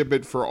can ship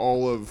it for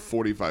all of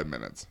 45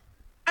 minutes.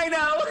 I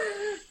know,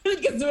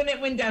 because when it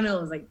went down, I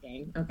was like,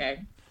 dang,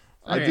 okay.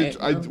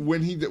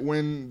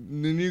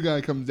 When the new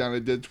guy comes down, I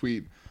did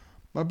tweet,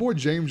 my boy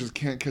James just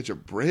can't catch a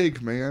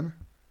break, man.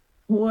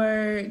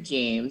 Poor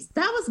James.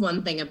 That was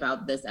one thing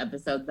about this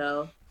episode,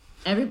 though.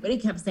 Everybody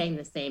kept saying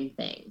the same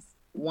things.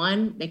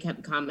 One, they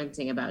kept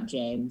commenting about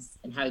James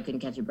and how he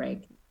couldn't catch a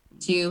break.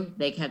 Two,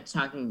 they kept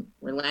talking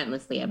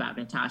relentlessly about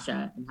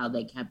Natasha and how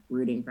they kept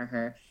rooting for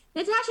her.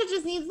 Natasha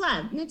just needs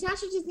love.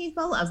 Natasha just needs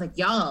love. I was like,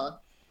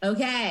 y'all,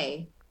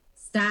 okay,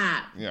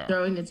 stop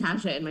throwing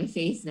Natasha in my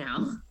face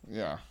now.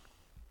 Yeah.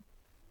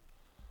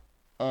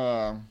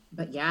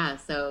 But yeah,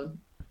 so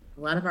a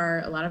lot of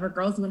our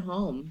girls went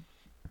home.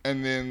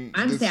 And then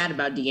I'm sad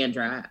about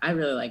Deandra. I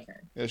really like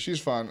her. Yeah, she's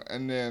fun.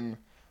 And then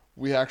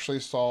we actually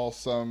saw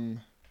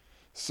some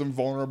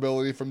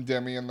vulnerability from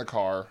Demi in the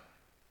car.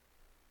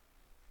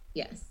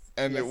 Yes.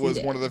 And it was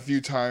one of the few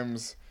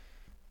times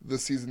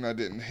this season I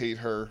didn't hate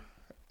her.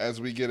 As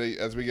we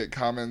get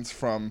comments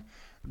from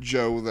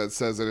Joe that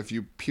says that if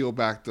you peel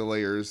back the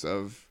layers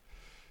of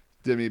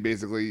Demi,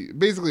 basically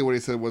what he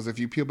said was if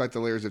you peel back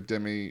the layers of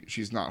Demi,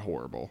 she's not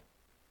horrible.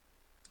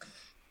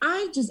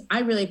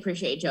 I really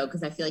appreciate Joe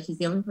because I feel like he's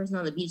the only person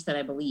on the beach that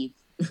I believe.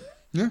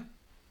 Yeah.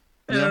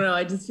 I don't know.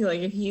 I just feel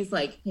like if he's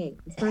like, hey,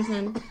 this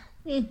person,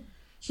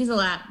 she's a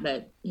lot,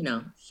 but you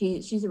know,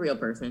 she's a real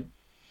person.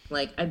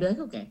 Like, I'd be like,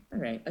 okay, all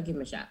right, I'll give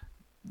him a shot.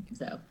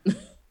 So.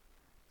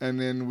 And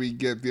then we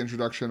get the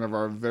introduction of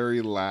our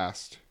very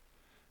last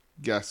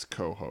guest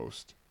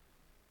co-host.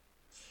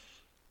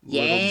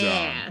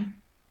 Yeah.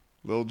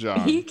 Little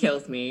John. He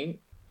kills me.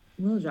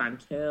 Little John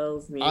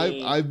kills me.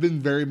 I've been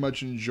very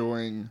much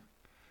enjoying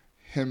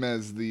him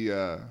as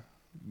the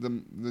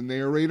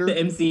narrator. The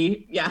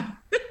MC, yeah.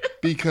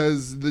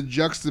 Because the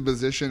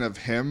juxtaposition of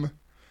him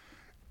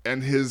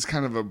and his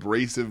kind of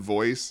abrasive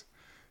voice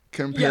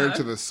compared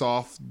to the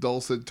soft,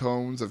 dulcet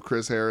tones of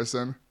Chris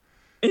Harrison.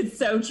 It's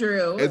so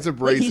true. It's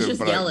abrasive. Like, he's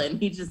just yelling.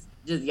 He's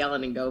just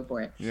yelling and go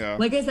for it. Yeah.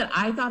 Like I said,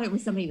 I thought it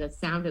was somebody that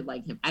sounded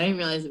like him. I didn't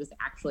realize it was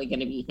actually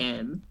going to be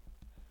him.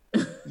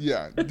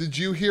 Yeah. Did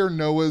you hear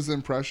Noah's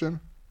impression?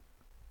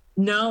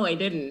 No, I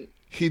didn't.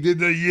 He did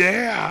the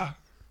yeah.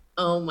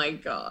 Oh my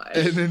god.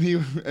 And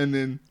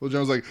then John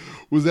was like,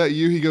 "Was that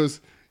you?" He goes,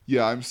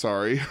 "Yeah, I'm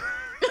sorry."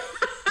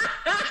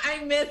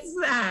 I missed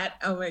that.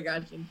 Oh my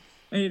gosh.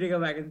 I need to go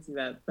back and see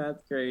that.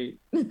 That's great.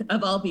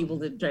 Of all people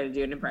to try to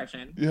do an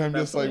impression. Yeah, I'm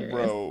That's just hilarious.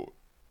 like,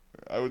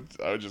 bro,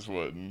 I just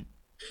wouldn't.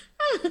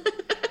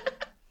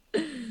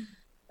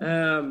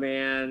 Oh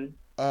man.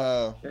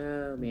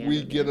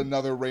 We get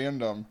another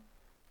random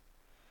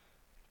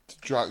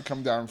to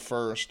come down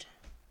first.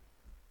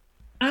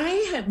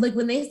 I had, like,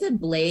 when they said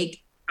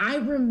Blake, I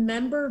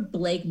remember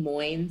Blake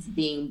Moynes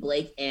being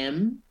Blake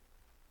M.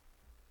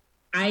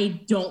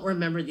 I don't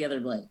remember the other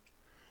Blake.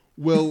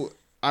 Well,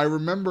 I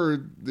remember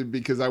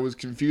because I was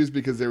confused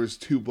because there was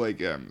two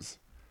Blake M's.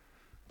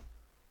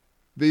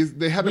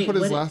 They had to put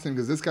his last name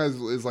because this guy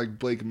is like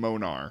Blake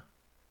Monar.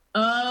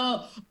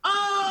 Oh!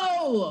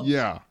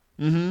 Yeah.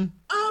 Mm-hmm.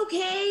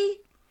 Okay.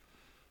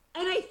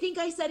 And I think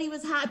I said he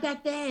was hot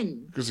back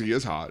then. Because he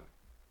is hot.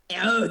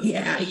 Oh,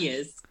 yeah, he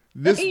is.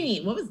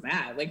 What was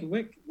that? Like,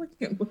 what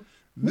kind of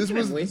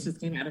voice just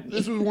came out of me?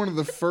 This was one of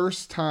the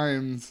first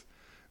times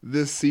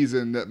this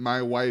season that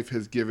my wife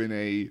has given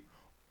a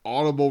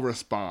audible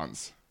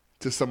response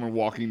to someone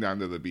walking down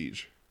to the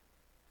beach.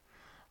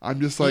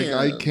 I'm just like, yeah,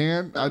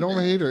 I don't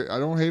hate her. I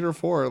don't hate her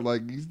for it.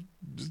 Like,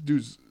 this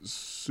dude's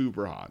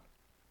super hot.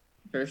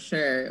 For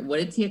sure. What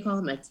did Tia call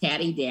him? A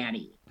tatty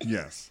daddy.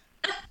 Yes.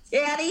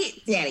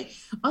 Tatty daddy.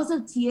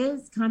 Also,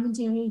 Tia's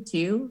commentary,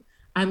 too.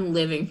 I'm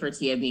living for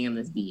Tia being on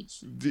this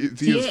beach.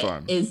 Tia's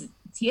fun.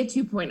 Tia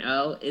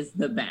 2.0 is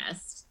the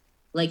best.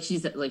 Like she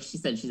said,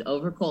 she's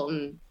over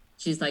Colton.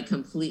 She's like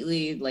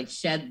completely like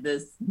shed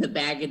the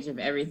baggage of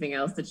everything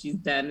else that she's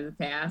done in the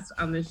past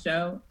on this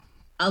show.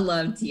 I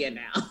love Tia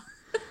now.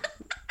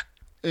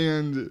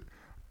 And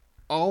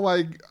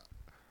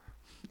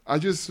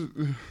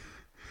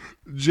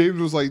James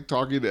was like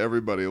talking to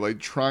everybody,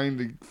 like trying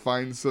to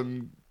find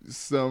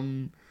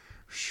some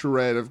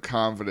shred of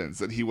confidence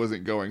that he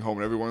wasn't going home.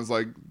 And everyone's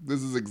like,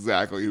 this is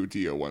exactly who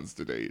Tia wants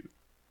to date.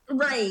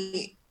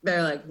 Right.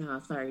 They're like, no,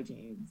 sorry,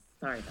 James.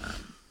 Sorry, Tom.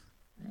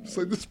 It's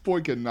like, this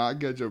boy cannot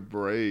catch a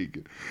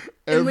break.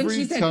 And when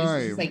she said,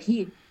 she's like,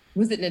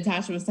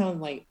 Natasha was telling,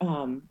 like,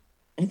 I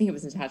think it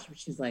was Natasha, but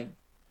she's like,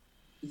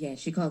 yeah,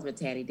 she calls him a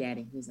tatty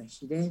daddy. He's like,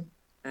 she did?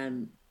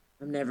 I'm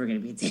never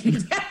going to be a tatty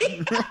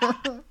daddy.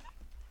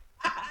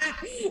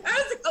 I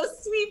was like, oh,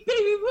 sweet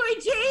baby boy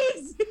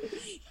James.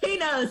 He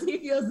knows. He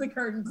feels the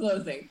curtain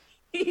closing.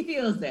 He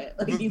feels it.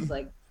 Like, he's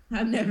like,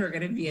 I'm never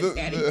going to be a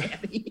tatty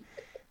daddy.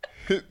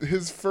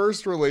 His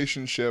first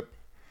relationship,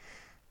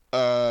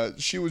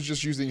 she was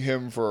just using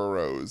him for a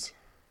rose.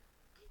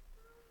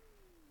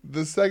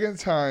 The second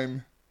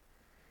time,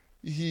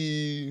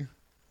 who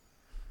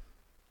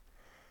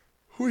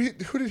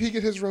did he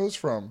get his rose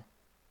from?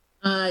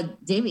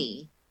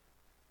 Demi,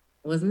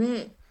 wasn't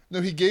it?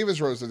 No, he gave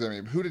his rose to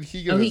Demi. Who did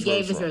he get his rose from? Oh, he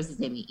gave his rose to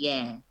Demi,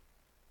 yeah.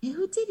 Hey,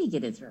 who did he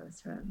get his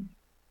rose from?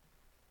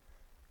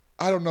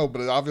 I don't know,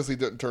 but it obviously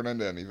didn't turn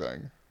into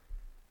anything.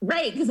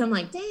 Right, because I'm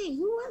like, dang,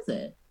 who was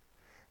it?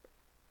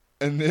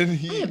 And then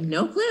I have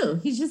no clue.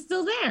 He's just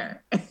still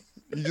there.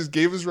 He just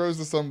gave his rose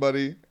to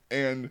somebody,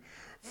 and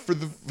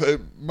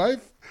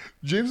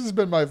James has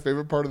been my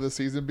favorite part of the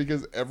season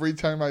because every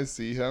time I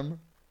see him,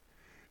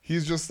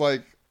 he's just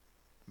like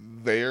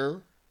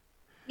there.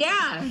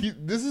 Yeah.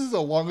 This is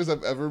the longest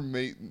I've ever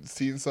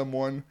seen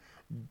someone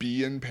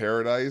be in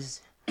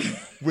paradise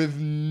with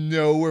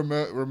no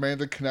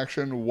romantic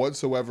connection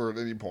whatsoever at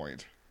any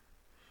point.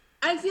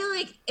 I feel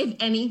like if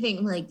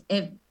anything, like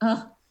if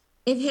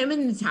him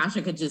and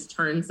Natasha could just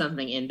turn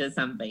something into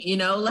something, you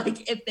know,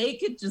 like if they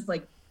could just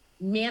like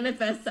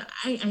manifest,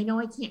 I know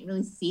I can't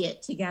really see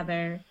it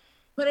together,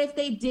 but if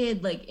they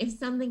did, like if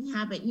something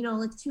happened, you know,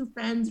 like two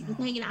friends were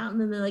hanging out and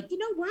then they're like, you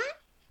know what?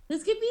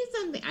 This could be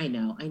something. I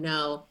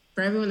know.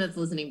 For everyone that's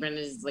listening,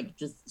 Brendan is like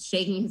just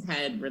shaking his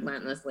head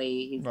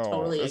relentlessly. He's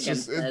totally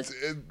against this.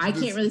 I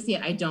can't really see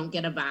it. I don't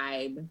get a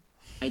vibe.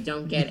 I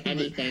don't get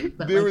anything.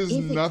 But there is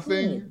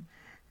nothing.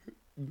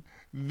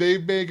 They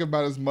make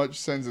about as much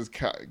sense as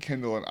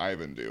Kendall and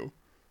Ivan do.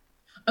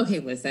 Okay,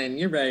 listen,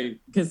 you're right.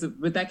 Because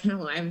with that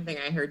Kendall and Ivan thing,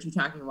 I heard you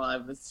talking while I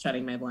was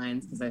shutting my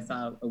blinds because I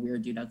saw a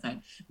weird dude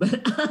outside.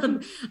 But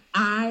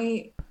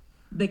I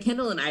the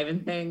Kendall and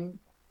Ivan thing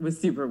was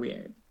super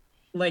weird.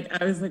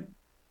 Like I was like,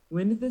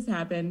 when did this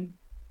happen?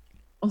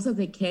 Also,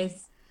 they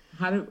kiss.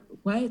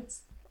 What?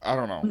 I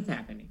don't know. What's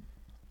happening?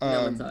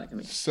 No one saw that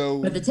coming.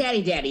 So But the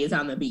Teddy Daddy is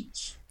on the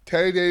beach.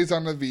 Teddy Day's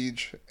on the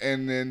beach,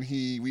 and then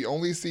we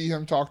only see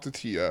him talk to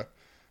Tia,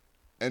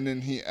 and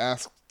then he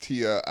asks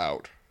Tia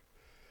out.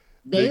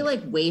 They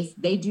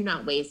do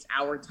not waste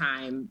our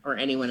time or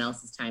anyone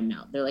else's time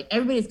now. They're like,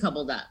 everybody's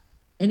coupled up.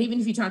 And even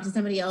if you talk to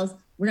somebody else,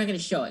 we're not going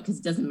to show it because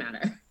it doesn't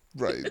matter.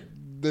 Right.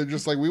 They're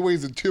just like, we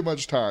wasted too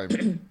much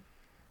time.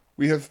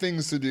 We have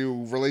things to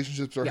do.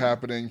 Relationships are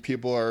happening.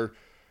 People are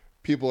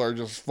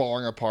just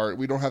falling apart.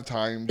 We don't have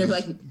time. They're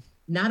like,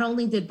 not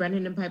only did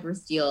Brendan and Piper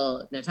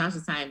steal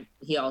Natasha's time,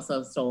 they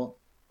also stole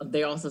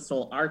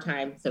our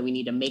time. So we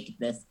need to make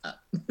this up.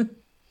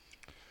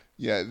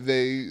 Yeah.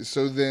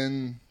 So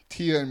then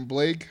Tia and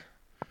Blake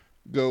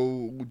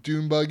go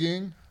dune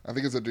buggying. I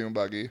think it's a dune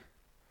buggy.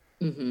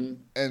 Mm-hmm.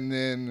 And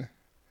then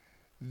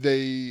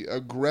they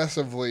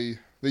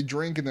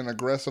drink and then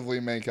aggressively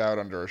make out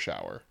under a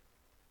shower.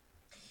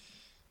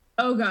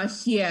 Oh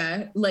gosh,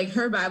 yeah. Like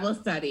her Bible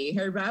study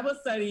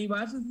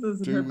watches this.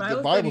 Dude, her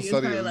Bible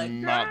study is is like,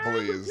 not we're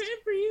pleased. praying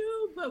for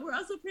you, but we're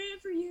also praying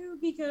for you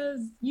because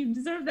you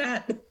deserve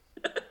that.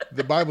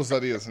 The Bible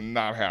study is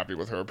not happy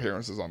with her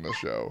appearances on this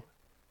show.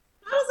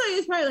 Bible study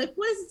is probably like,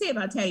 what does it say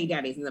about Teddy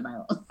Daddies in the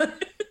Bible?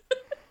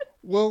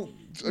 Well,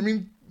 I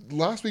mean,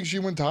 last week she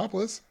went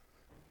topless.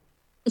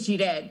 She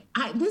did.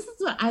 This is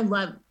what I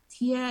love.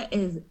 Tia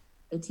is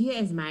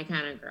my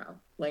kind of girl.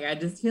 Like I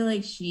just feel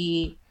like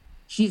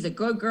she's a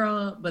good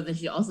girl, but then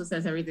she also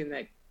says everything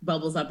that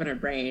bubbles up in her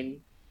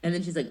brain. And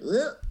then she's like,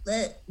 ugh,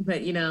 ugh.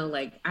 But you know,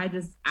 like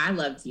I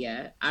love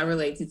Tia. I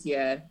relate to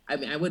Tia. I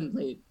mean, I wouldn't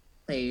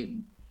play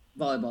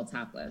volleyball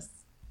topless.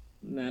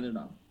 Not at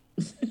all.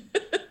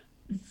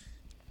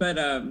 But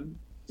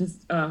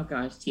just oh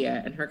gosh,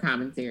 Tia and her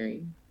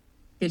commentary.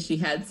 Because she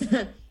had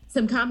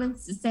some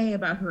comments to say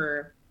about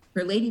her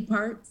lady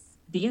parts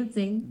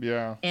dancing.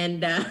 Yeah.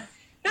 And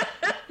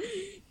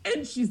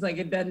and she's like,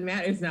 it doesn't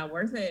matter. It's not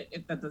worth it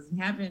if that doesn't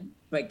happen.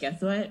 But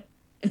guess what?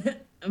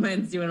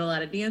 Mine's doing a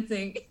lot of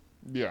dancing.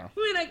 Yeah.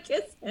 When I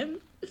kiss him.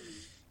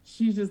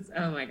 She's just,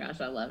 oh my gosh,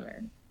 I love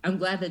her. I'm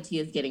glad that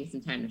Tia's getting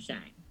some time to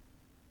shine.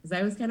 Because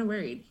I was kind of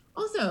worried.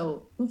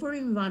 Also, before we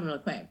move on real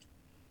quick,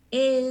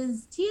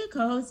 is Tia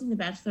co-hosting The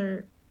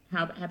Bachelor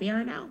Happy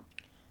Hour now?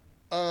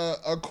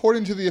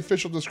 According to the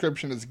official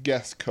description, it's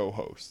guest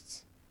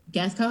co-hosts.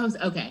 Guest co-host?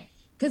 Okay.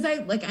 Because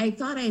I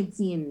thought I had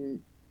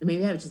seen,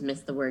 maybe I just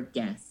missed the word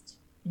guest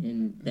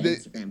in the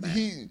Instagram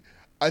bio.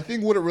 I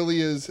think what it really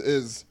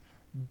is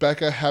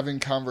Becca having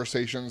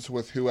conversations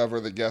with whoever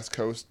the guest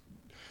co-host.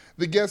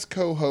 The guest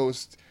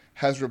co-host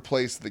has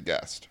replaced the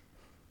guest.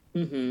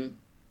 Mm-hmm.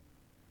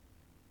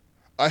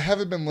 I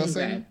haven't been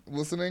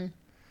listening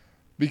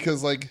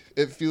because like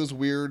it feels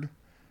weird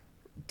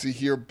to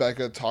hear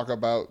Becca talk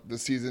about the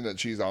season that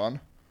she's on.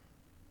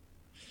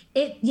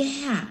 It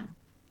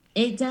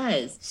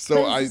does.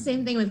 So but it's the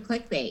same thing with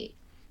clickbait.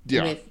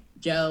 Yeah. With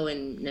Joe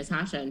and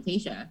Natasha and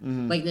Tayshia.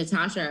 Mm-hmm. Like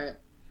Natasha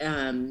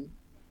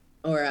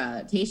or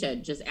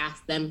Tayshia just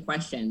asked them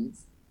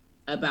questions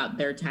about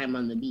their time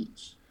on the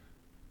beach.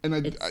 And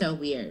it's so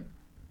weird.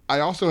 I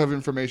also have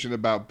information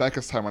about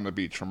Becca's time on the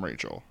beach from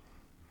Rachel.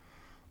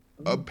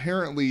 Ooh.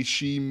 Apparently,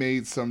 she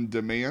made some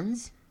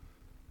demands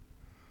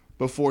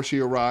before she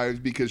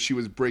arrived because she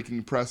was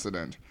breaking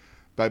precedent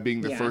by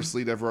being the first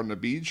lead ever on the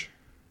beach.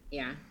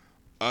 Yeah.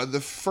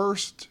 The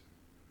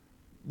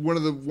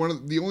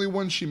only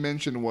one she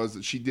mentioned was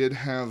that she did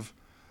have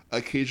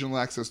occasional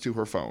access to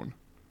her phone.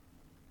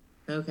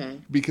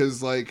 Okay.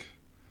 Because like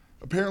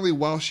apparently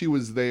while she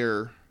was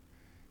there,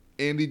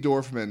 Andy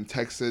Dorfman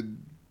texted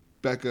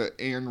Becca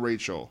and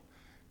Rachel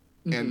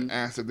and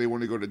asked if they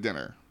wanted to go to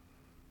dinner.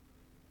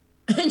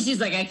 And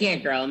she's like, I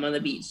can't, girl. I'm on the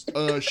beach.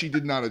 She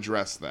did not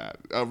address that.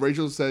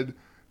 Rachel said,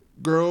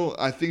 girl,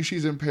 I think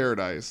she's in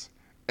paradise.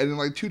 And then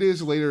like 2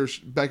 days later,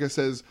 Becca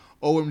says,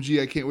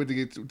 OMG, I can't wait to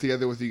get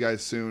together with you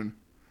guys soon.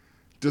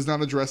 Does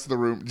not address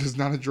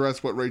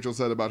what Rachel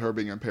said about her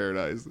being in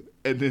paradise.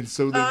 And then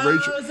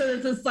Rachel... so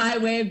it's a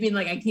side way of being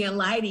like, I can't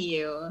lie to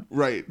you.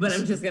 Right. But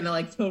I'm just going to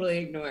like totally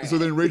ignore it. So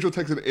then Rachel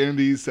texted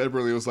Andy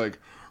separately. It was like,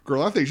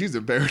 girl, I think she's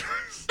in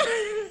paradise.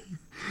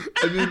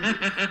 And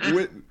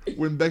then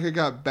when Becca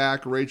got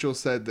back, Rachel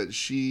said that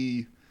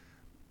she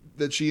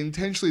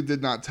intentionally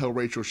did not tell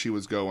Rachel she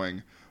was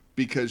going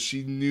because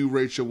she knew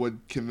Rachel would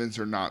convince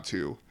her not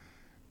to.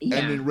 Yeah.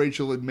 And then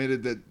Rachel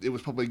admitted that it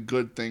was probably a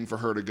good thing for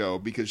her to go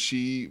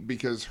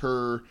because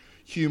her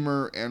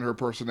humor and her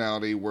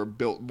personality were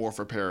built more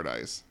for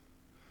paradise.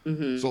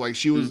 Mm-hmm. So like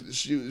she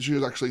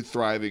was actually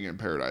thriving in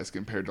paradise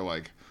compared to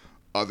like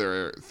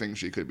other things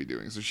she could be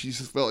doing. So she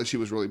just felt like she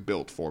was really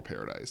built for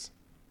paradise.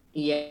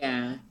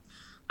 Yeah.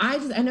 I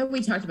know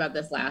we talked about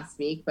this last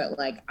week, but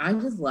like I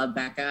just love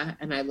Becca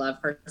and I love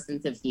her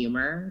sense of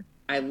humor.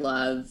 I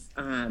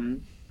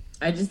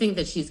just think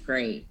that she's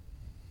great.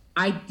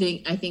 I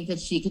think that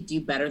she could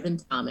do better than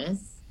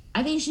Thomas.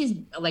 I think she's,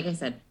 like I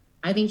said,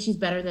 I think she's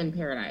better than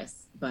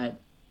Paradise, but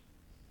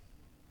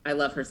I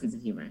love her sense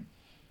of humor.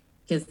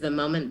 Because the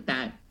moment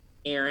that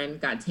Aaron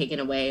got taken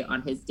away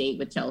on his date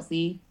with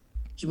Chelsea,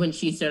 when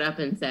she stood up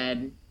and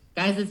said,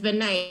 "Guys, it's been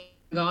night.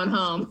 I'm going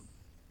home."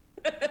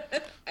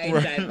 I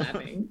died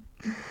laughing.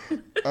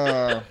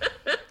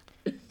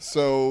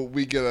 So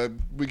we get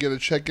a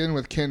check in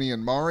with Kenny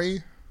and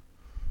Mari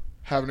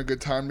having a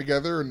good time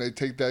together, and they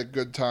take that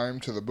good time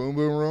to the Boom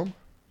Boom Room.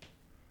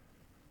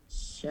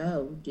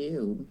 Show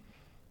do.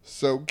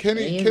 So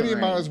Kenny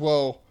might as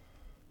well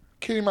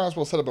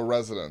set up a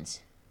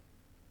residence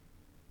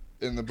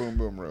in the Boom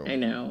Boom Room. I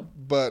know,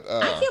 but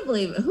I can't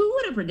believe, who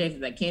would have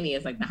predicted that Kenny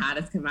is like the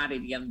hottest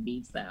commodity on the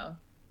beach, though.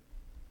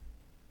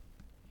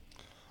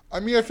 I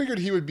mean, I figured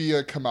he would be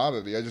a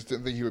commodity. I just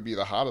didn't think he would be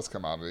the hottest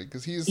commodity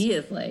because he is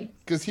like,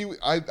 because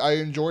I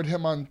enjoyed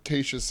him on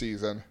Tayshia's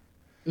season,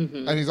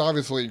 and he's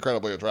obviously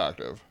incredibly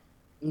attractive.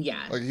 Yeah,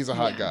 like he's a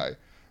hot guy.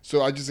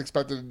 So I didn't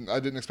expect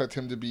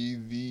him to be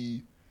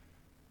the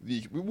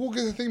well,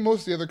 because I think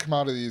most of the other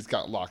commodities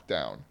got locked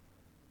down.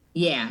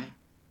 Yeah,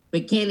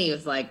 but Kenny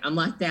was like, "I'm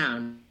locked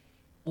down.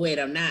 Wait,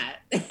 I'm not."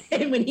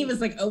 And when he was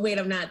like, "Oh wait,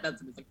 I'm not,"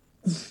 that's when it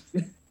was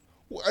like.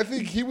 Well, I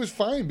think he was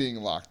fine being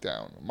locked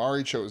down.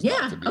 Mari chose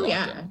not to be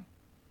locked down.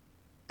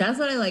 That's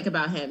what I like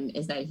about him,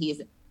 is that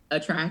he's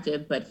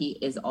attractive, but he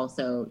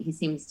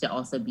seems to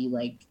also be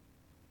like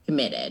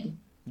committed.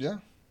 Yeah.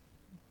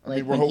 I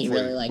mean, we're hopefully,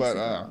 really likes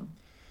but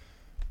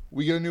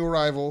we get a new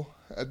arrival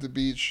at the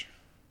beach.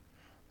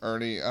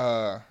 Ernie,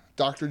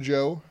 Dr.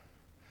 Joe,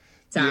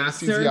 the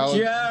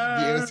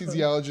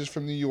anesthesiologist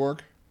from New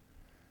York,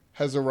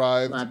 has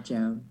arrived. Love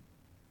Joe.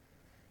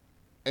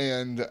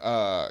 And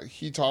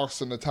he talks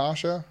to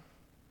Natasha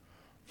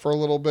for a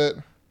little bit,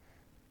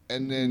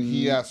 and then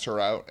he asks her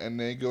out, and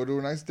they go to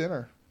a nice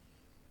dinner.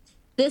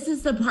 This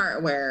is the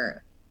part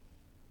where,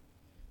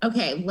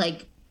 okay,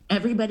 like,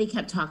 everybody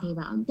kept talking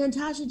about,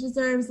 Natasha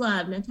deserves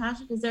love,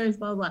 Natasha deserves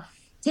blah, blah, blah.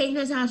 Take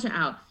Natasha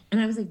out.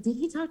 And I was like, did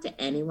he talk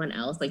to anyone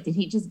else? Like, did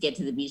he just get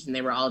to the beach and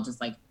they were all just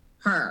like,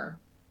 her,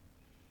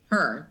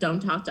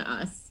 don't talk to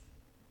us?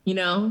 You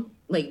know?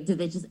 Like, did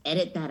they just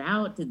edit that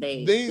out? Did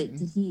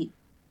he...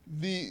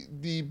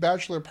 The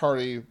Bachelor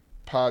Party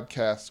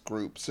podcast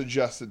group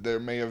suggested there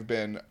may have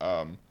been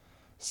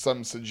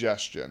some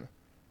suggestion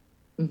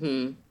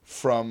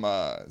from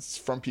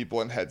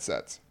people in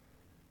headsets.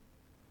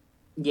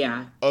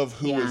 Yeah. Of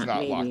who is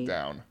not locked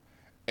down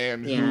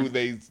and who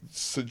they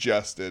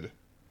suggested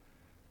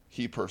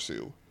he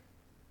pursue.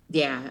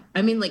 Yeah.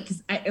 I mean, like,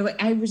 'cause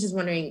I was just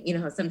wondering, you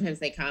know, how sometimes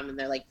they come and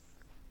they're like,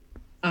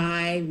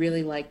 I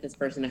really like this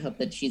person. I hope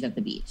that she's at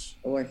the beach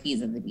or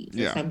he's at the beach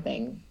or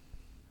something.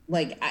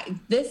 Like,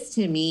 this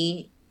to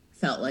me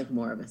felt like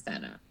more of a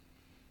setup.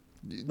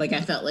 Like,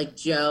 I felt like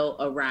Joe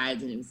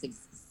arrived and it was like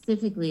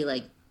specifically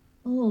like,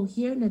 oh,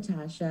 here,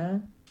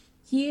 Natasha,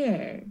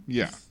 here.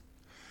 Yeah.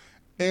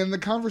 And the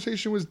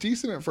conversation was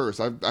decent at first.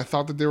 I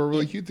thought that they were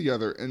really cute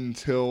together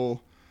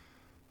until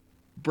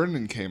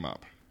Brendan came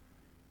up.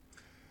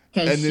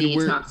 Because she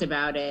talked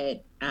about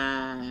it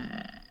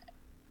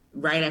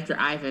right after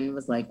Ivan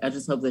was like, I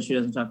just hope that she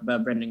doesn't talk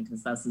about Brendan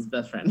because that's his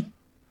best friend.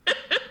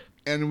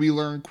 And we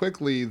learn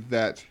quickly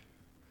that,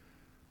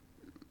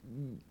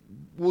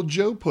 well,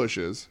 Joe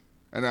pushes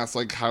and asks,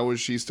 like, how is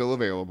she still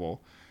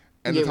available?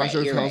 And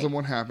Natasha tells him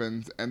what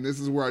happened. And this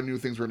is where I knew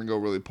things were going to go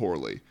really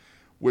poorly.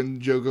 When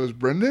Joe goes,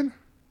 Brendan?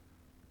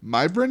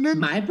 My Brendan?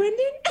 My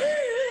Brendan?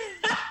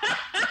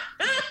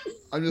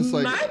 I'm just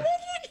like, my Brendan?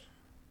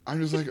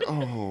 I'm just like,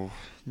 oh,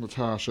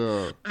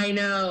 Natasha. I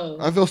know.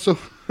 I felt so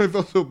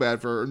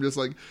bad for her. I'm just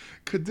like,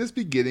 could this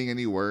be getting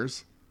any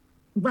worse?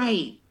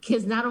 Right,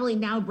 because not only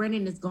now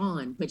Brendan is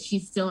gone, but she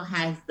still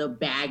has the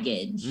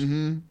baggage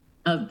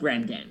of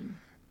Brendan.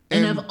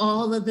 And of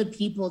all of the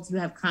people to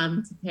have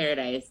come to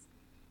Paradise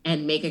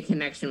and make a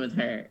connection with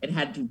her, it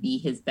had to be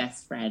his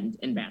best friend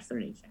in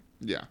Bachelor Nation.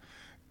 Yeah.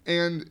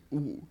 And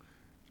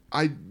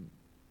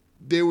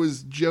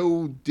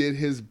Joe did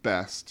his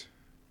best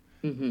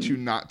to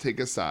not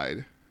take a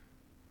side.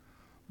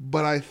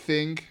 But I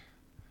think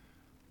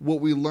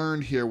what we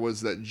learned here was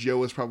that Joe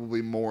was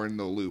probably more in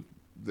the loop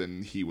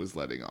than he was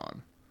letting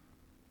on.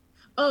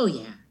 Oh,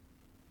 yeah.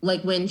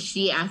 Like when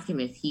she asked him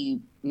if he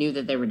knew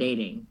that they were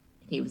dating,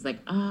 he was like,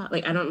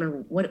 like, I don't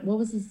remember what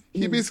was his...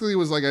 He basically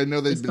was like, I know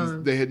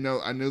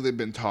I know they've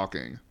been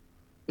talking.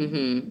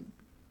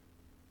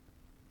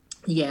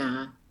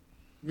 Yeah.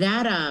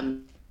 That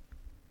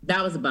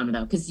was a bummer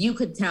though, because you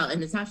could tell,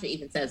 and Natasha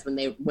even says when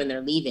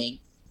they're leaving,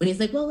 when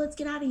he's like, well, let's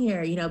get out of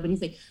here, you know, but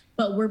he's like,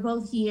 but we're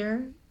both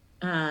here.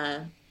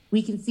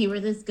 We can see where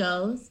this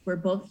goes. We're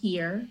both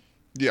here.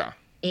 Yeah.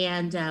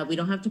 And we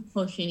don't have to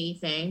push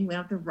anything. We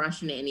don't have to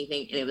rush into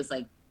anything. And it was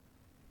like,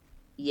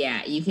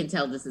 yeah, you can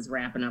tell this is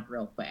wrapping up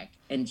real quick.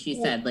 And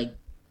she said, like,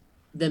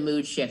 the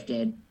mood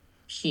shifted.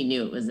 She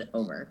knew it was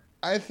over.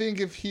 I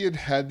think if he had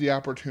had the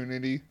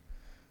opportunity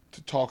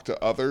to talk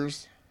to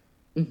others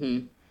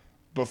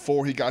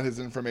before he got his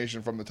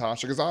information from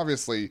Natasha, because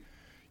obviously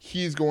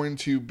he's going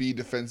to be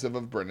defensive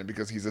of Brendan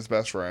because he's his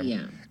best friend.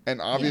 Yeah. And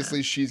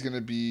obviously she's going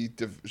to be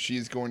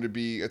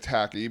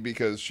attacky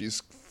because she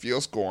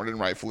feels scorned, and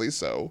rightfully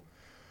so.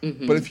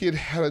 Mm-hmm. But if he had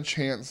had a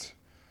chance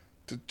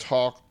to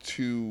talk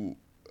to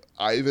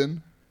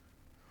Ivan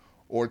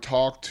or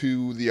talk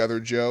to the other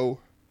Joe,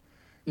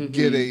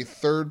 get a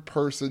third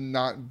person,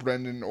 not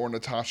Brendan or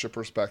Natasha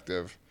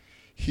perspective,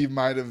 this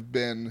might have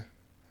been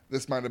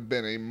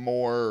a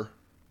more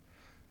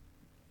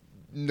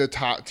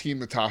Team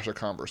Natasha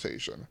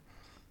conversation.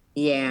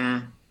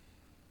 Yeah.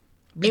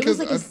 Because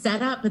it was like a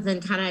setup, but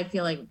then kind of I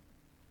feel like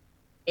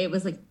it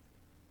was like,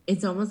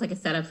 it's almost like a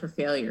setup for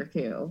failure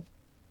too.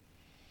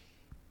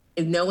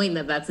 Knowing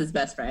that that's his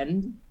best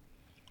friend.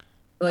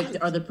 Like,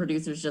 are the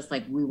producers just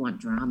like, we want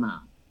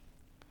drama?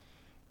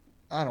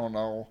 I don't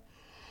know.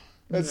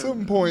 At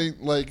some point,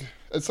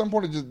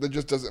 that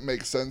just doesn't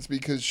make sense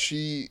because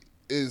she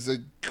is a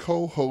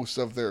co-host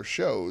of their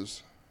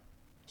shows.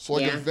 So,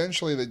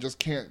 eventually they just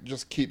can't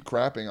just keep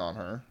crapping on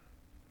her.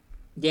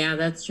 Yeah,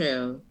 that's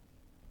true.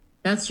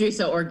 That's true.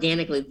 So,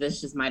 organically,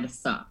 this just might have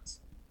sucked.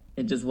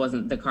 It just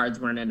wasn't, the cards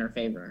weren't in her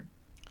favor.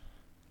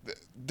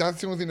 That's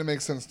the only thing that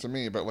makes sense to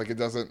me, but, it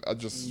doesn't,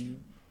 it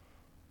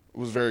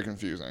was very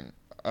confusing.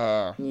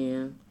 Yeah.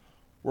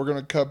 We're going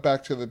to cut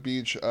back to the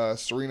beach.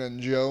 Serena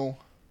and Joe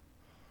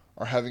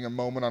are having a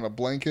moment on a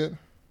blanket.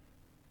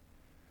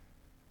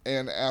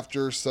 And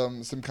after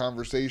some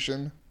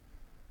conversation,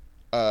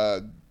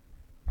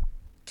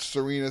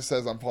 Serena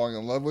says, "I'm falling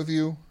in love with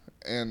you."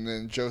 And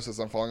then Joe says,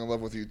 "I'm falling in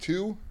love with you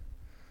too."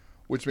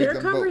 Which makes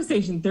their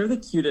conversation, they're the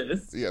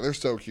cutest. Yeah, they're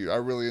so cute. I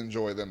really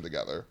enjoy them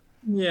together.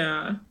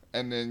 Yeah.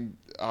 And then,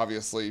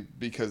 obviously,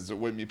 because it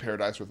wouldn't be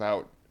Paradise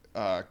without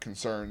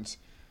concerns,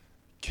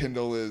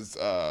 Kendall is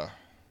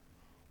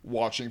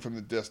watching from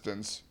the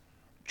distance,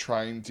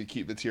 trying to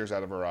keep the tears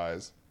out of her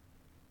eyes.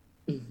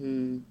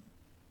 Mm-hmm.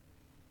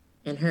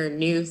 And her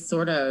new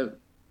sort of,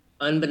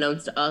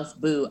 unbeknownst to us,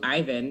 boo,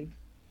 Ivan,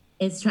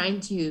 is trying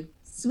to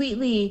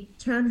sweetly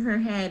turn her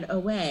head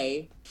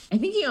away. I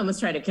think he almost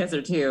tried to kiss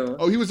her, too.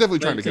 Oh, he was definitely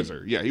trying to kiss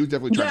her. Yeah, he was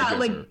definitely trying to kiss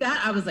her. Yeah, like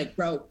that, I was like,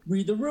 bro,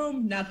 read the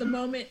room, not the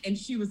moment. And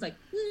she was like,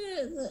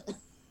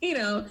 you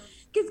know,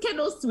 because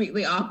Kendall's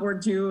sweetly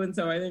awkward, too. And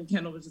so I think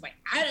Kendall was just like,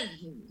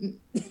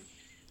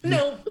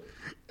 no.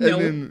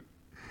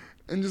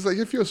 And just like,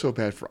 it feels so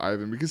bad for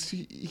Ivan because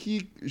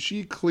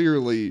she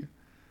clearly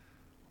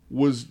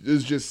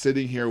is just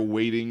sitting here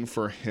waiting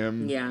for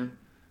him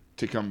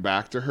to come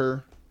back to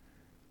her.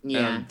 Yeah.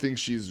 And I think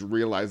she's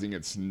realizing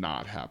it's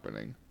not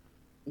happening.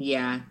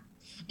 Yeah.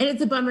 And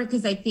it's a bummer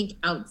because I think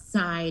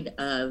outside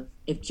of,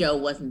 if Joe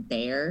wasn't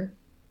there,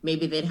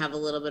 maybe they'd have a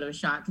little bit of a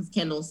shot because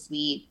Kendall's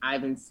sweet,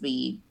 Ivan's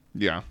sweet.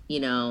 Yeah. You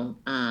know,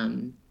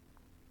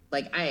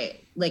 like I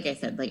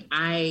said,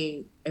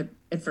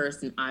 at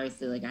first, and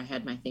obviously, I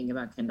had my thing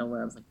about Kendall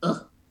where I was like,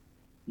 ugh,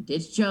 you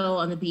ditched Joe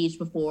on the beach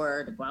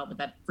before to go out with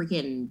that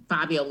freaking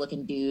Fabio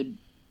looking dude,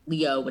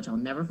 Leo, which I'll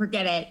never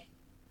forget it.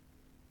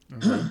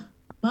 Mm-hmm.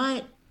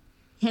 But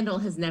Kendall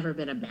has never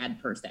been a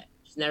bad person.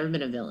 She's never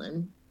been a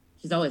villain.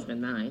 She's always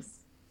been nice.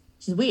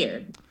 She's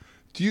weird.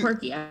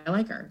 Quirky. I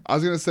like her. I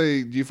was going to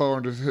say, do you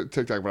follow her on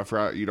TikTok? But I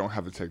forgot you don't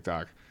have a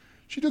TikTok.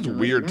 She does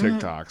weird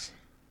TikToks.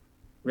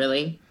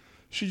 Really?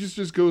 She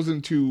just goes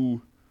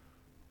into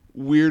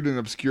weird and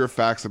obscure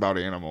facts about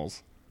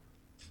animals.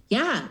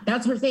 Yeah,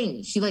 that's her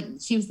thing. She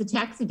was the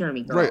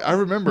taxidermy girl. Right, I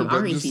remember,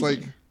 but just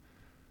season.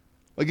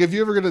 like if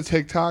you ever get a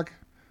TikTok,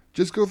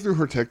 just go through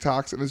her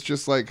TikToks and it's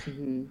just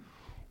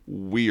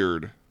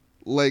weird.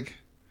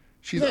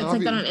 She's it's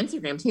like that on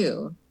Instagram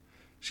too.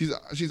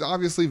 She's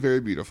obviously very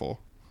beautiful.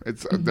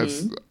 It's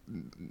that's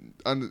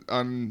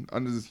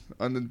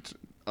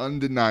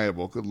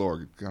undeniable. Good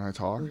Lord, can I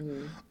talk?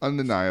 Mm-hmm.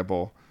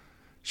 Undeniable.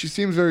 She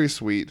seems very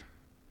sweet,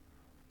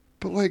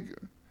 but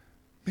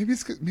maybe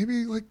she's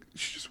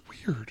just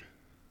weird.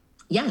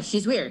 Yeah,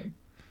 she's weird.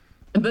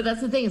 But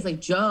that's the thing. Is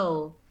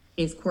Joe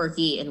is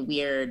quirky and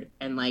weird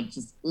and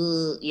just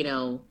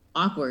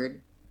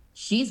awkward.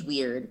 She's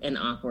weird and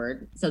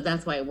awkward, so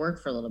that's why it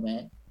worked for a little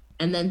bit.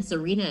 And then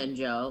Serena and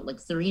Joe,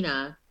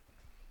 Serena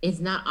is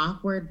not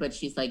awkward, but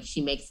she's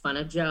she makes fun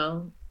of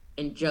Joe,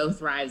 and Joe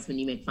thrives when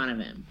you make fun of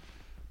him.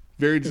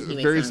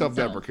 Very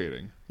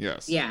self-deprecating.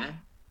 Yes. Yeah.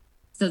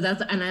 So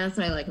that's what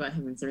I like about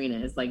him and Serena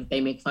is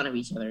they make fun of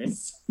each other.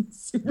 It's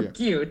super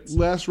cute.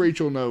 Last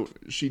Rachel note,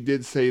 she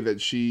did say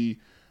that she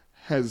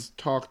has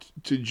talked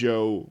to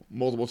Joe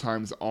multiple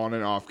times on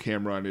and off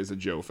camera and is a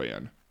Joe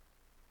fan.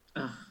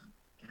 Oh,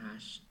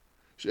 gosh.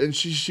 And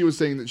she was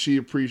saying that she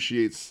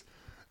appreciates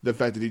the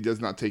fact that he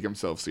does not take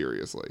himself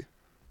seriously.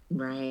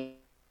 Right.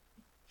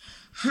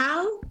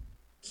 How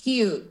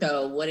cute,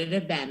 though, would it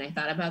have been? I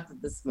thought about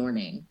that this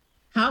morning.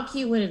 How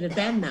cute would it have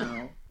been,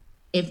 though,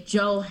 if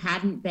Joe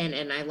hadn't been,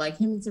 and I like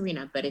him and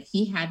Serena, but if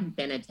he hadn't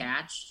been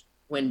attached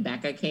when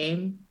Becca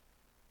came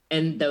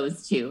and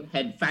those two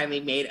had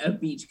finally made a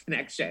beach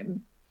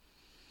connection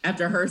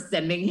after her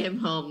sending him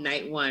home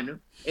night one,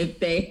 if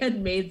they had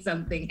made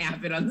something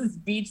happen on this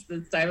beach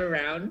this time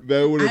around,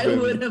 I would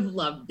have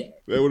loved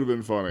it. That would have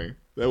been funny.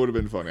 I would have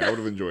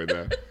enjoyed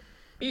that.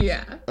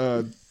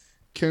 Yeah.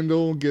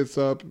 Kendall gets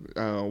up,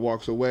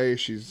 walks away.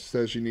 She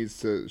says she needs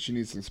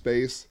some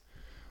space.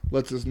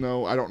 Lets us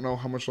know, I don't know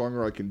how much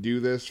longer I can do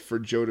this. For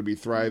Joe to be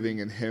thriving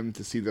and him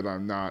to see that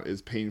I'm not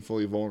is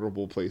painfully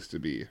vulnerable place to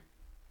be.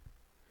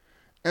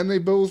 And they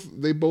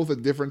both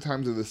at different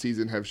times of the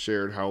season have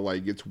shared how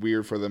like it's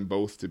weird for them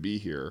both to be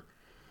here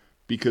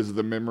because of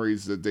the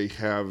memories that they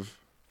have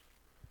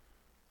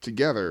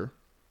together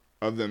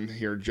of them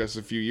here just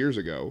a few years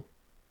ago.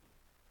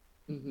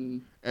 Mm-hmm.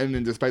 And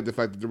then despite the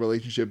fact that the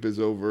relationship has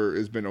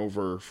been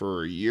over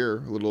for a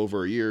little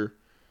over a year,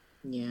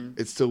 yeah,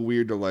 it's still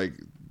weird to like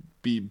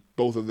be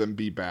both of them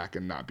be back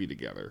and not be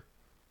together.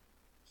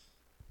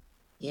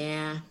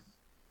 Yeah.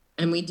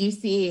 And we do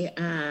see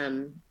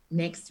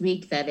next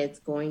week that they're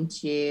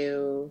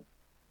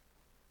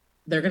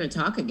going to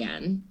talk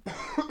again.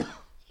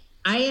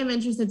 I am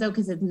interested though,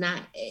 because it's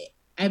not,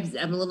 I'm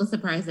a little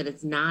surprised that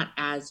it's not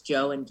as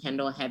Joe and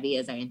Kendall heavy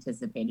as I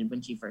anticipated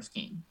when she first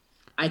came.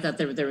 I thought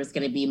there was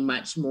going to be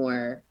much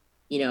more,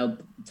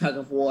 tug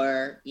of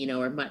war,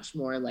 or much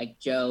more like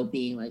Joe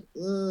being like,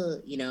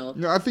 ugh,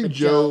 No, I think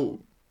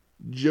Joe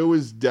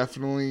is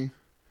definitely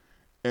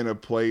in a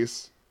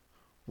place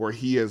where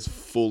he has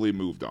fully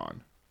moved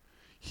on.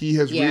 He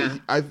has,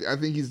 I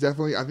think he's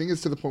definitely, I think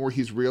it's to the point where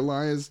he's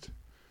realized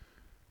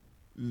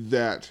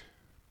that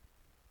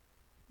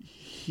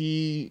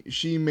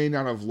she may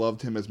not have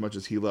loved him as much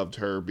as he loved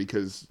her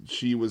because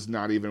she was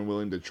not even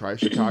willing to try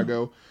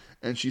Chicago.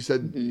 And she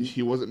said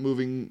she wasn't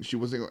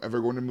ever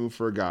going to move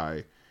for a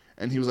guy.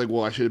 And he was like,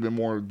 well, I should have been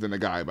more than a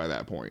guy by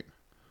that point.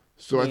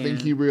 So I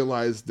think he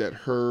realized that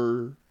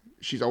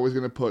she's always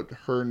going to put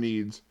her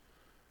needs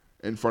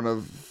in front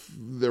of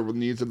the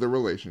needs of the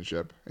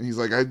relationship. And he's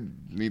like, I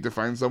need to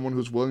find someone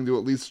who's willing to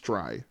at least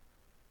try.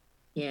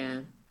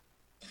 Yeah.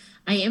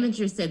 I am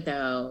interested,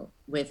 though,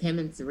 with him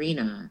and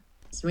Serena.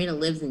 Serena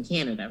lives in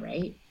Canada,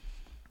 right?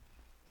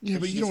 Yeah,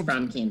 but she's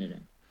from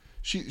Canada.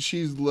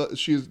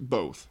 She's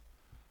both.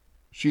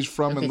 She's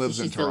from and lives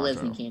in Toronto. She still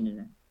lives in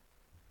Canada.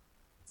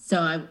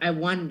 So I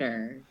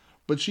wonder.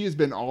 But she has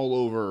been all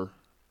over.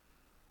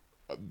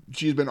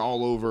 She's been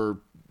all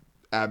over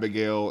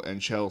Abigail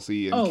and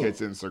Chelsea and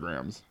Kit's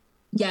Instagrams.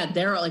 Yeah,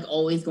 they're like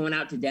always going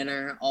out to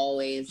dinner,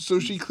 always. So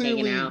she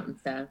clearly hanging out and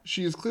stuff.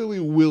 She is clearly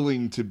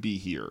willing to be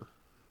here.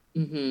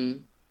 Mm-hmm.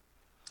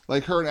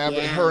 Like her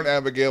and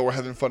Abigail were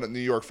having fun at New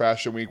York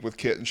Fashion Week with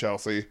Kit and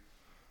Chelsea.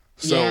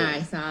 So, yeah,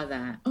 I saw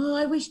that. Oh,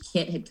 I wish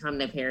Kit had come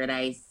to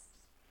Paradise.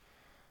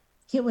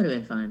 Kit would have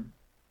been fun.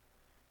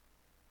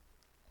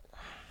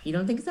 You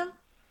don't think so?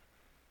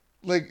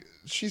 Like,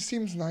 she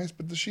seems nice,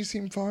 but does she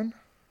seem fun?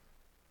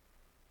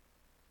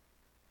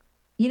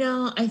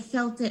 I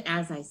felt it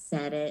as I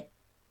said it,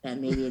 that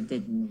maybe it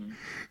didn't.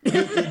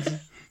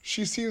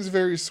 She seems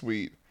very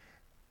sweet.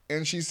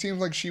 And she seems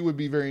like she would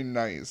be very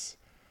nice.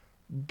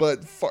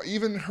 But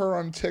even her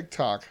on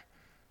TikTok,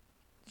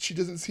 she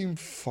doesn't seem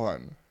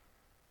fun.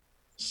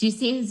 She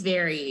seems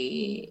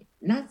very,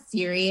 not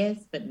serious,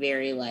 but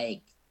very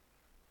like,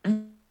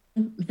 I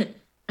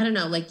don't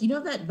know, like,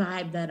 that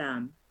vibe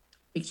that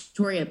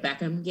Victoria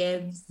Beckham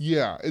gives?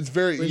 Yeah, it's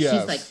very, yes.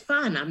 She's like,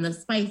 fun, I'm the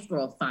Spice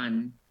Girl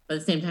fun. But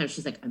at the same time,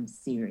 she's like, I'm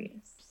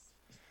serious.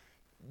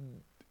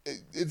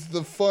 It's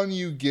the fun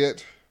you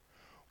get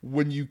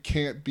when you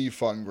can't be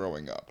fun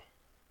growing up.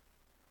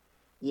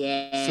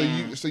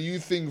 Yeah. So you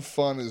think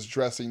fun is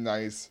dressing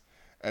nice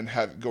and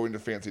going to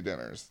fancy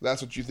dinners.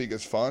 That's what you think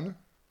is fun?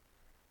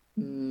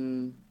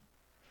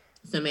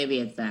 So maybe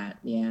it's that,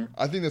 yeah.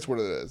 I think that's what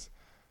it is.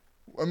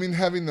 I mean,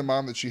 having the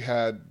mom that she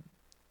had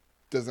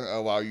doesn't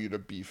allow you to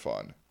be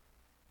fun.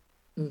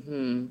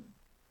 Mm-hmm.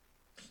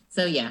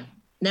 So yeah,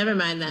 never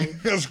mind then.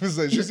 I was going to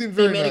say, she seemed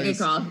very nice. They made a good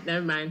call.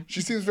 Never mind.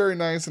 She seems very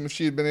nice, and if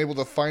she had been able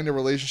to find a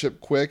relationship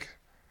quick,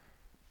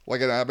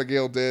 like an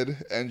Abigail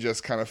did, and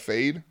just kind of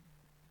fade,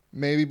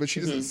 maybe, but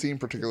she doesn't seem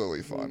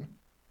particularly fun.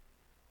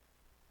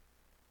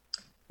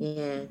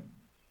 Yeah.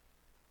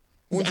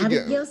 Does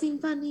Abigail seem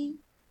funny?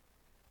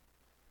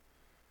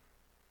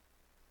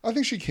 I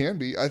think she can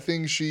be. I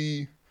think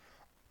she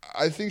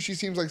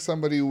seems like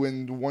somebody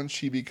once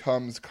she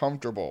becomes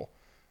comfortable,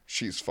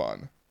 she's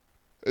fun.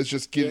 It's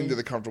just getting to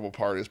the comfortable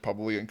part is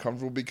probably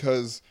uncomfortable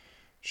because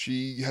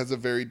she has a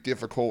very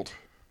difficult,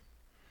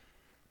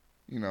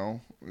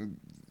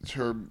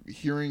 her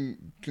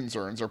hearing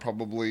concerns are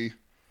probably,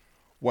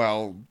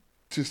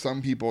 to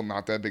some people,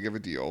 not that big of a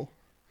deal.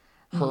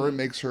 It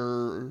makes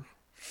her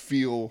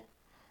feel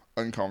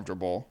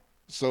uncomfortable.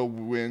 So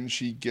when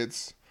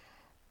she's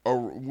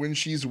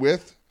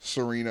with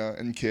Serena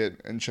and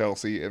Kit and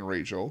Chelsea and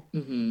Rachel,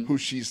 who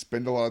she's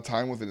spent a lot of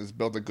time with and has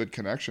built a good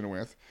connection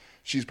with,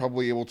 she's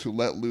probably able to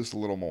let loose a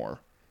little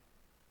more.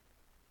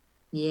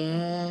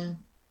 Yeah.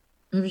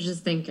 I was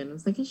just thinking, I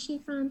was like, is she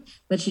fun?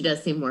 But she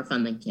does seem more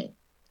fun than Kit.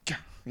 Yeah.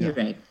 You're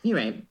right.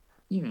 I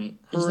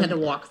just had to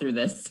walk through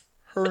this.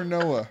 Her and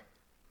Noah.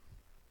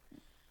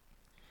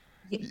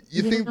 Do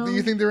you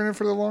think they're in it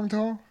for the long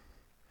haul?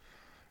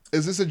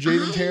 Is this a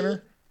Jaden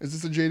Tanner? Is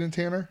this a Jaden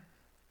Tanner?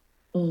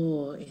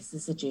 Oh, is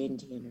this a Jaden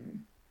Tanner?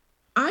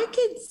 I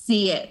could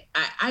see it.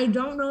 I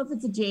don't know if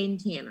it's a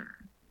Jaden Tanner.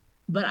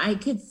 but I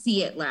could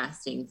see it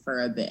lasting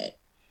for a bit.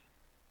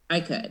 I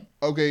could.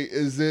 Okay,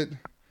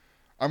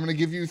 I'm going to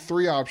give you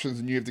 3 options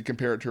and you have to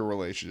compare it to a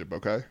relationship,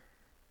 okay?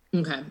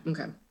 Okay.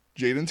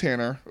 Jade and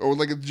Tanner, or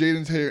like a Jade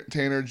and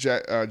Tanner,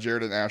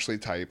 Jared and Ashley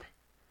type.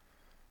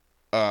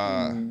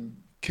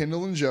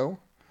 Kendall and Joe,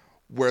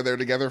 where they're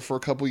together for a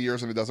couple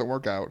years and it doesn't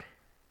work out.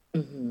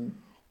 Mm-hmm.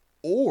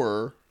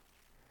 Or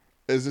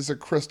is this a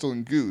Crystal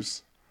and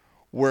Goose,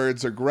 where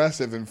it's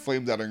aggressive and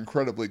flamed out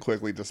incredibly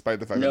quickly despite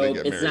the fact that they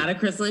get married? It's not a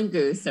Crystal and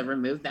Goose, so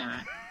remove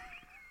that.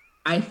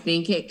 I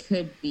think it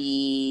could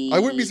be... I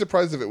wouldn't be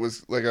surprised if it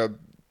was like a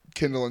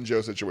Kendall and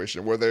Joe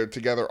situation where they're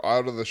together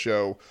out of the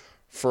show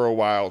for a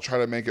while, try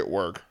to make it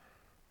work.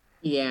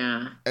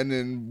 Yeah. And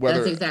then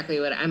that's exactly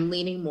what I'm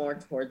leaning more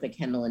towards the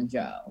Kendall and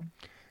Joe.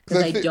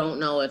 Because I don't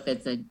know if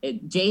it's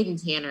Jade and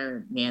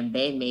Tanner, man,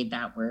 they made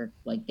that work.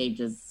 Like they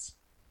just,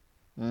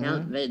 now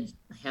they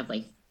have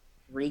like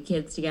 3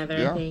 kids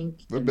together, I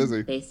think. They're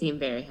busy. They seem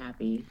very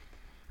happy.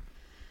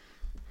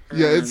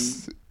 Yeah,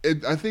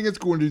 I think it's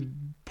going to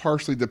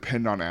partially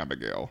depend on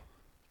Abigail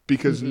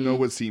because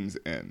Noah seems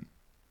in.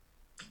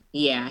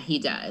 Yeah, he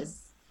does.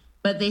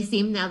 But they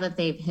seem, now that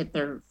they've hit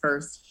their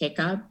first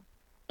hiccup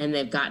and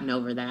they've gotten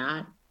over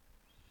that,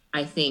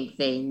 I think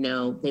they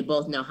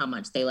both know how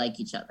much they like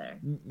each other.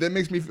 That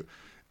makes me,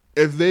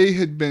 if they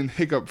had been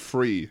hiccup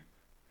free,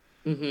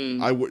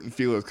 I wouldn't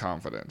feel as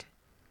confident.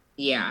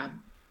 Yeah,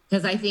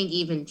 because I think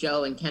even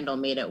Joe and Kendall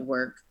made it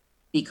work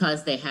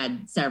because they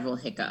had several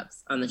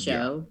hiccups on the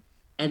show.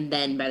 Yeah. And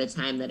then by the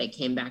time that it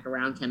came back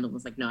around, Kendall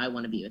was like, no, I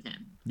want to be with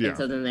him. Yeah. And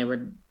so then they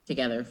were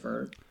together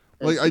for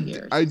those 2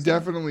 years. I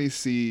definitely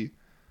see,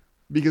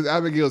 because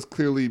Abigail is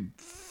clearly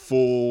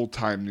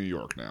full-time New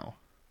York now.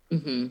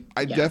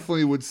 I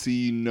definitely would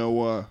see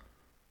Noah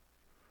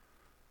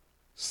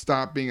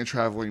stop being a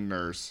traveling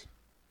nurse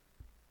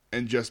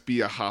and just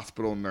be a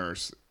hospital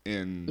nurse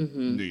in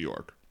New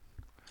York.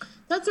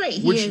 That's right.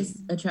 He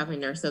is a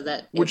traveling nurse, so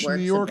that which New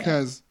York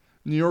has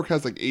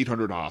like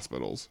 800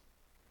 hospitals.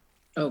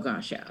 Oh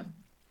gosh, yeah.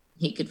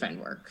 He could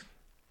find work.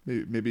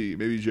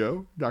 Maybe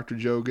Joe, Dr.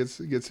 Joe gets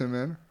him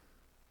in.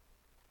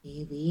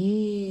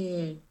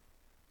 Maybe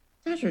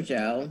Dr.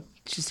 Joe.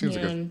 Just seems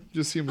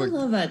I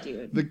love that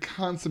dude. The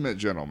consummate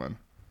gentleman.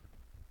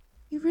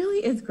 He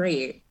really is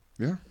great.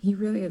 Yeah. He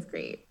really is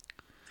great.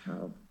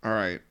 Oh. All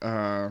right.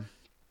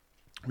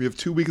 We have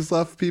 2 weeks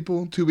left,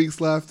 people. 2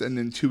 weeks left, and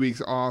then 2 weeks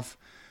off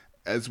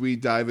as we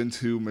dive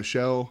into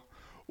Michelle,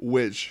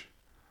 which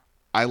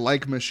I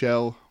like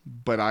Michelle,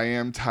 but I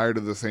am tired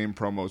of the same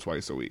promo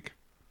twice a week.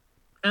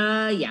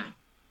 Yeah.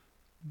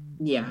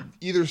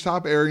 Either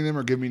stop airing them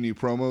or give me new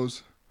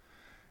promos.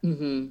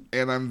 And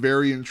I'm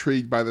very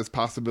intrigued by this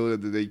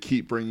possibility that they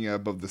keep bringing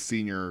up of the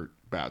senior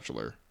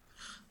bachelor.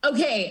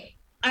 Okay.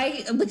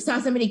 I saw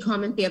somebody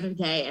comment the other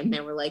day and they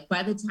were like,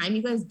 by the time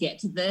you guys get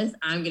to this,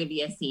 I'm going to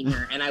be a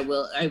senior and I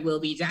will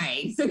be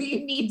dying. So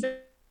you need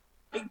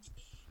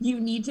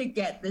to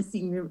get the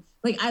senior.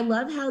 Like, I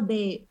love how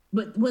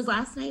but was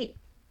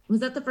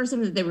that the first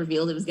time that they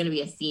revealed it was going to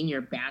be a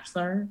senior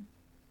bachelor?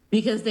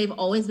 Because they've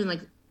always been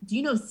like, do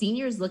you know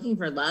seniors looking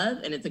for love?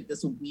 And it's like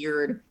this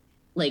weird,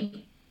 like,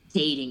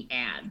 dating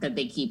ad that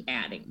they keep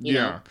adding, you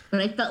know? But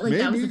I felt like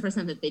that was the first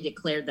time that they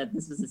declared that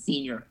this was a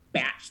senior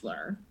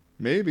bachelor.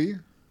 Maybe.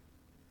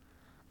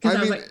 I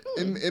mean, like,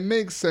 it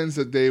makes sense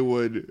that they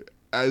would,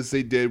 as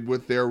they did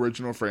with their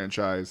original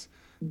franchise,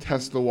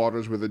 test the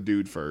waters with a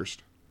dude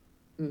first.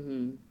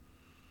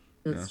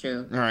 That's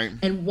true. All right.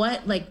 And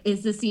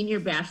is the senior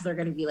bachelor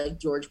going to be like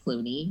George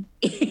Clooney?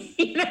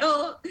 You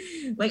know,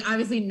 like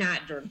obviously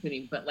not George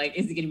Clooney, but like,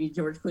 is it going to be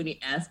George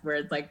Clooney-esque where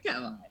it's like,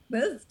 come on,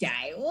 this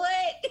guy,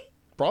 what?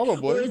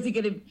 Probably. Or is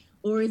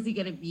he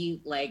gonna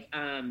be like,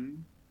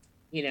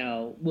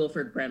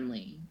 Wilford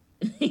Brimley?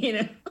 You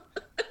know.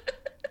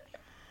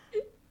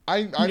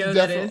 I'm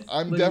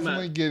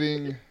definitely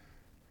getting.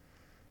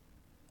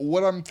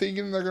 What I'm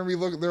thinking they're gonna be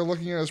they're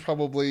looking at is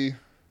probably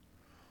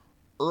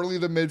early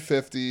to mid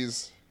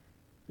 50s,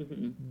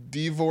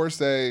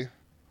 divorcee,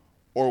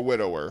 or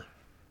widower.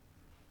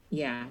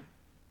 Yeah.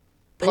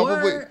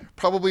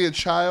 Probably a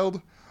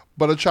child,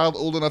 but a child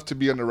old enough to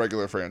be on the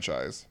regular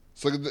franchise.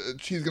 So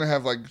she's going to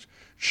have, like,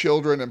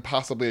 children and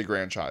possibly a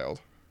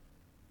grandchild.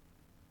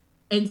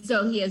 And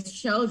so he has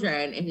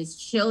children, and his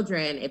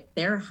children, if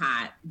they're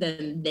hot,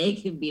 then they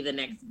can be the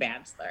next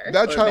bachelor.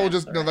 That child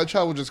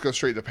will just go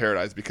straight to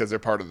paradise because they're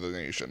part of the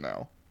nation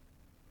now.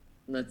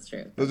 That's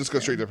true. They'll just go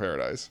straight to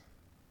paradise.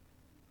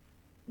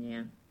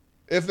 Yeah.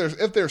 If they're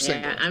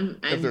single.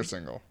 If they're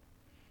single.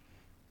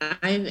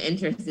 I'm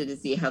interested to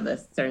see how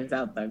this turns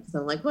out, though, because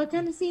I'm like, what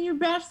kind of senior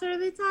bachelor are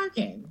they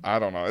talking? I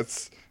don't know.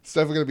 It's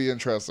definitely going to be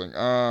interesting.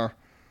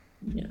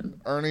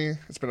 Ernie,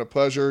 it's been a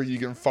pleasure. You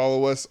can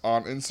follow us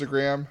on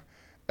Instagram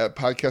at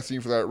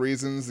Podcasting for That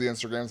Reasons. The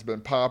Instagram's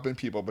been popping.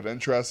 People have been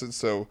interested,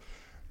 so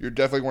you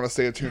definitely want to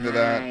stay attuned to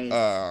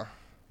that.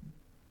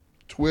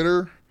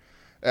 Twitter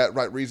at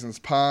Right Reasons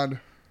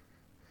Pod.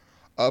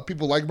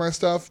 People like my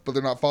stuff, but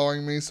they're not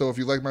following me, so if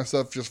you like my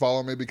stuff, just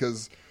follow me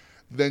because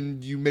then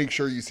you make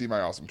sure you see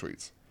my awesome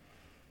tweets.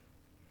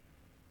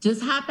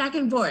 Just hop back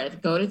and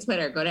forth. Go to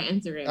Twitter. Go to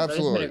Instagram.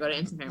 Absolutely. Go to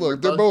Instagram.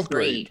 Look, they're both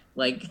great.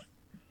 Like,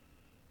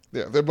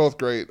 yeah, they're both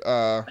great.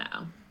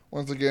 wow.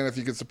 Once again, if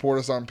you could support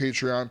us on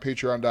Patreon,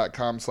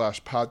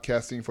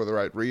 patreon.com/podcasting for the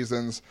right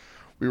reasons.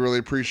 We really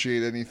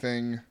appreciate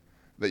anything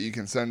that you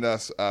can send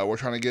us. We're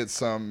trying to get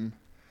some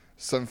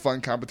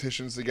fun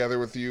competitions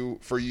together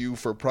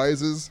for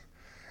prizes,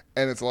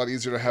 and it's a lot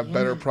easier to have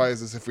better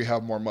prizes if we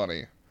have more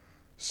money.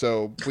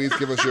 So please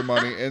give us your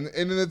money in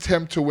an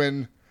attempt to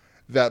win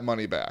that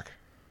money back.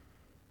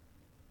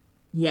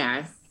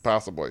 Yes.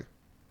 Possibly.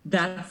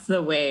 That's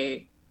the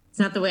way. It's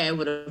not the way I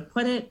would have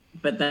put it,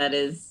 but that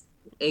is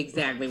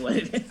exactly what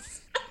it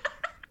is.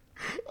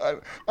 I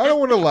don't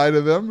want to lie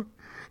to them.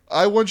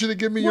 I want you to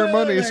give me your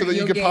money so that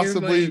you can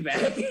possibly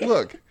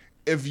look.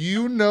 If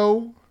you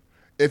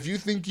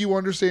think you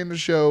understand the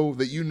show,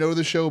 that you know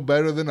the show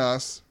better than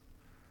us,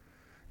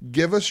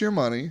 give us your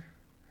money,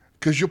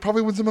 because you'll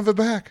probably win some of it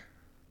back.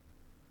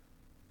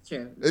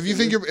 True. If you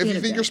think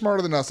you're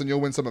smarter than us, then you'll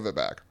win some of it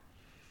back.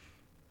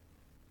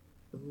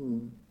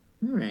 Ooh.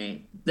 All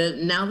right.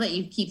 Now that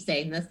you keep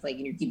saying this, like,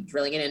 and you keep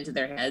drilling it into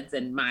their heads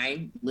and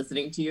mine,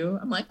 listening to you,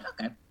 I'm like,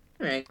 okay,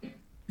 all right.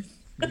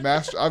 I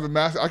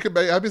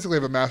basically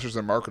have a master's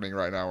in marketing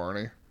right now,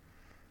 Ernie.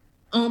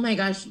 Oh my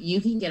gosh, you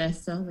can get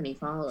us so many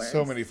followers.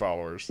 So many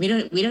followers. We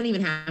don't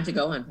even have to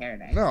go on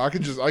Paradise. No, I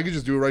could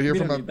just do it right here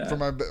from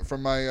my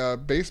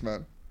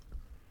basement.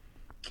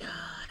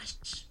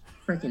 Gosh,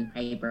 freaking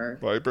Piper.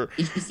 Piper.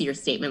 Did you see your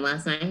statement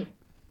last night?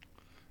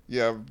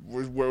 Yeah,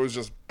 where it was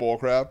just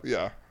bullcrap.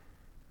 Yeah.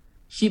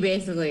 She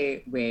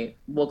basically,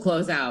 we'll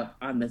close out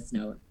on this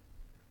note.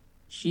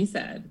 She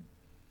said,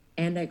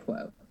 and I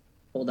quote,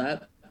 hold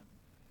up,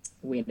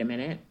 wait a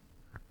minute,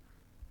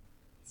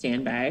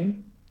 stand by.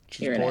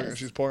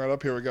 She's pulling it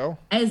up. Here we go.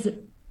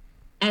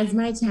 As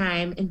my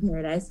time in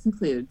Paradise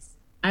concludes,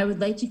 I would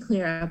like to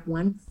clear up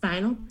one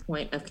final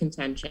point of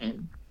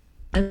contention.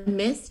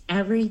 Amidst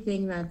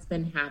everything that's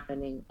been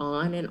happening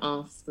on and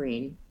off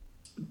screen,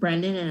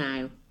 Brendan and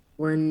I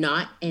were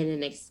not in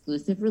an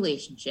exclusive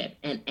relationship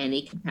in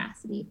any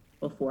capacity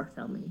before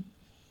filming.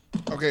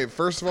 Okay,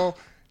 first of all,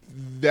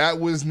 that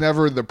was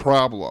never the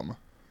problem.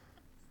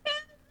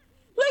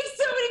 Like,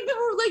 so many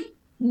people were like,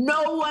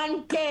 no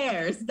one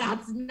cares.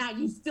 That's not,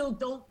 you still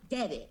don't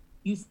get it.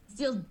 You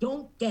still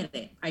don't get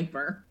it,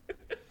 Piper.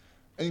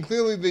 And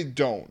clearly they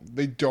don't.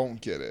 They don't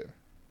get it.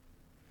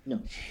 No.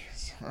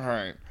 Jeez. All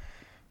right.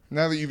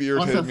 Now that you've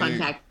irritated me. Also, fun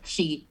fact,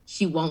 she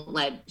won't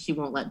let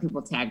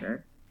people tag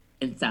her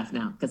and stuff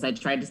now, because I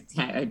tried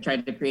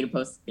to create a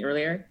post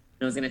earlier and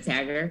I was gonna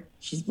tag her.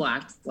 She's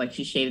blocked, like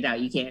she's shaded out.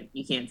 You can't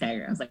tag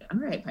her. I was like, all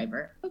right,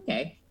 Piper,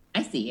 okay,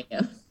 I see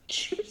you,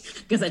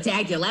 because I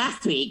tagged you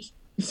last week.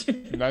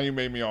 Now you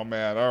made me all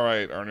mad. All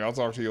right, Ernie, I'll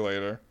talk to you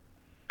later.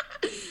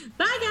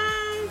 Bye,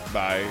 guys.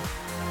 Bye.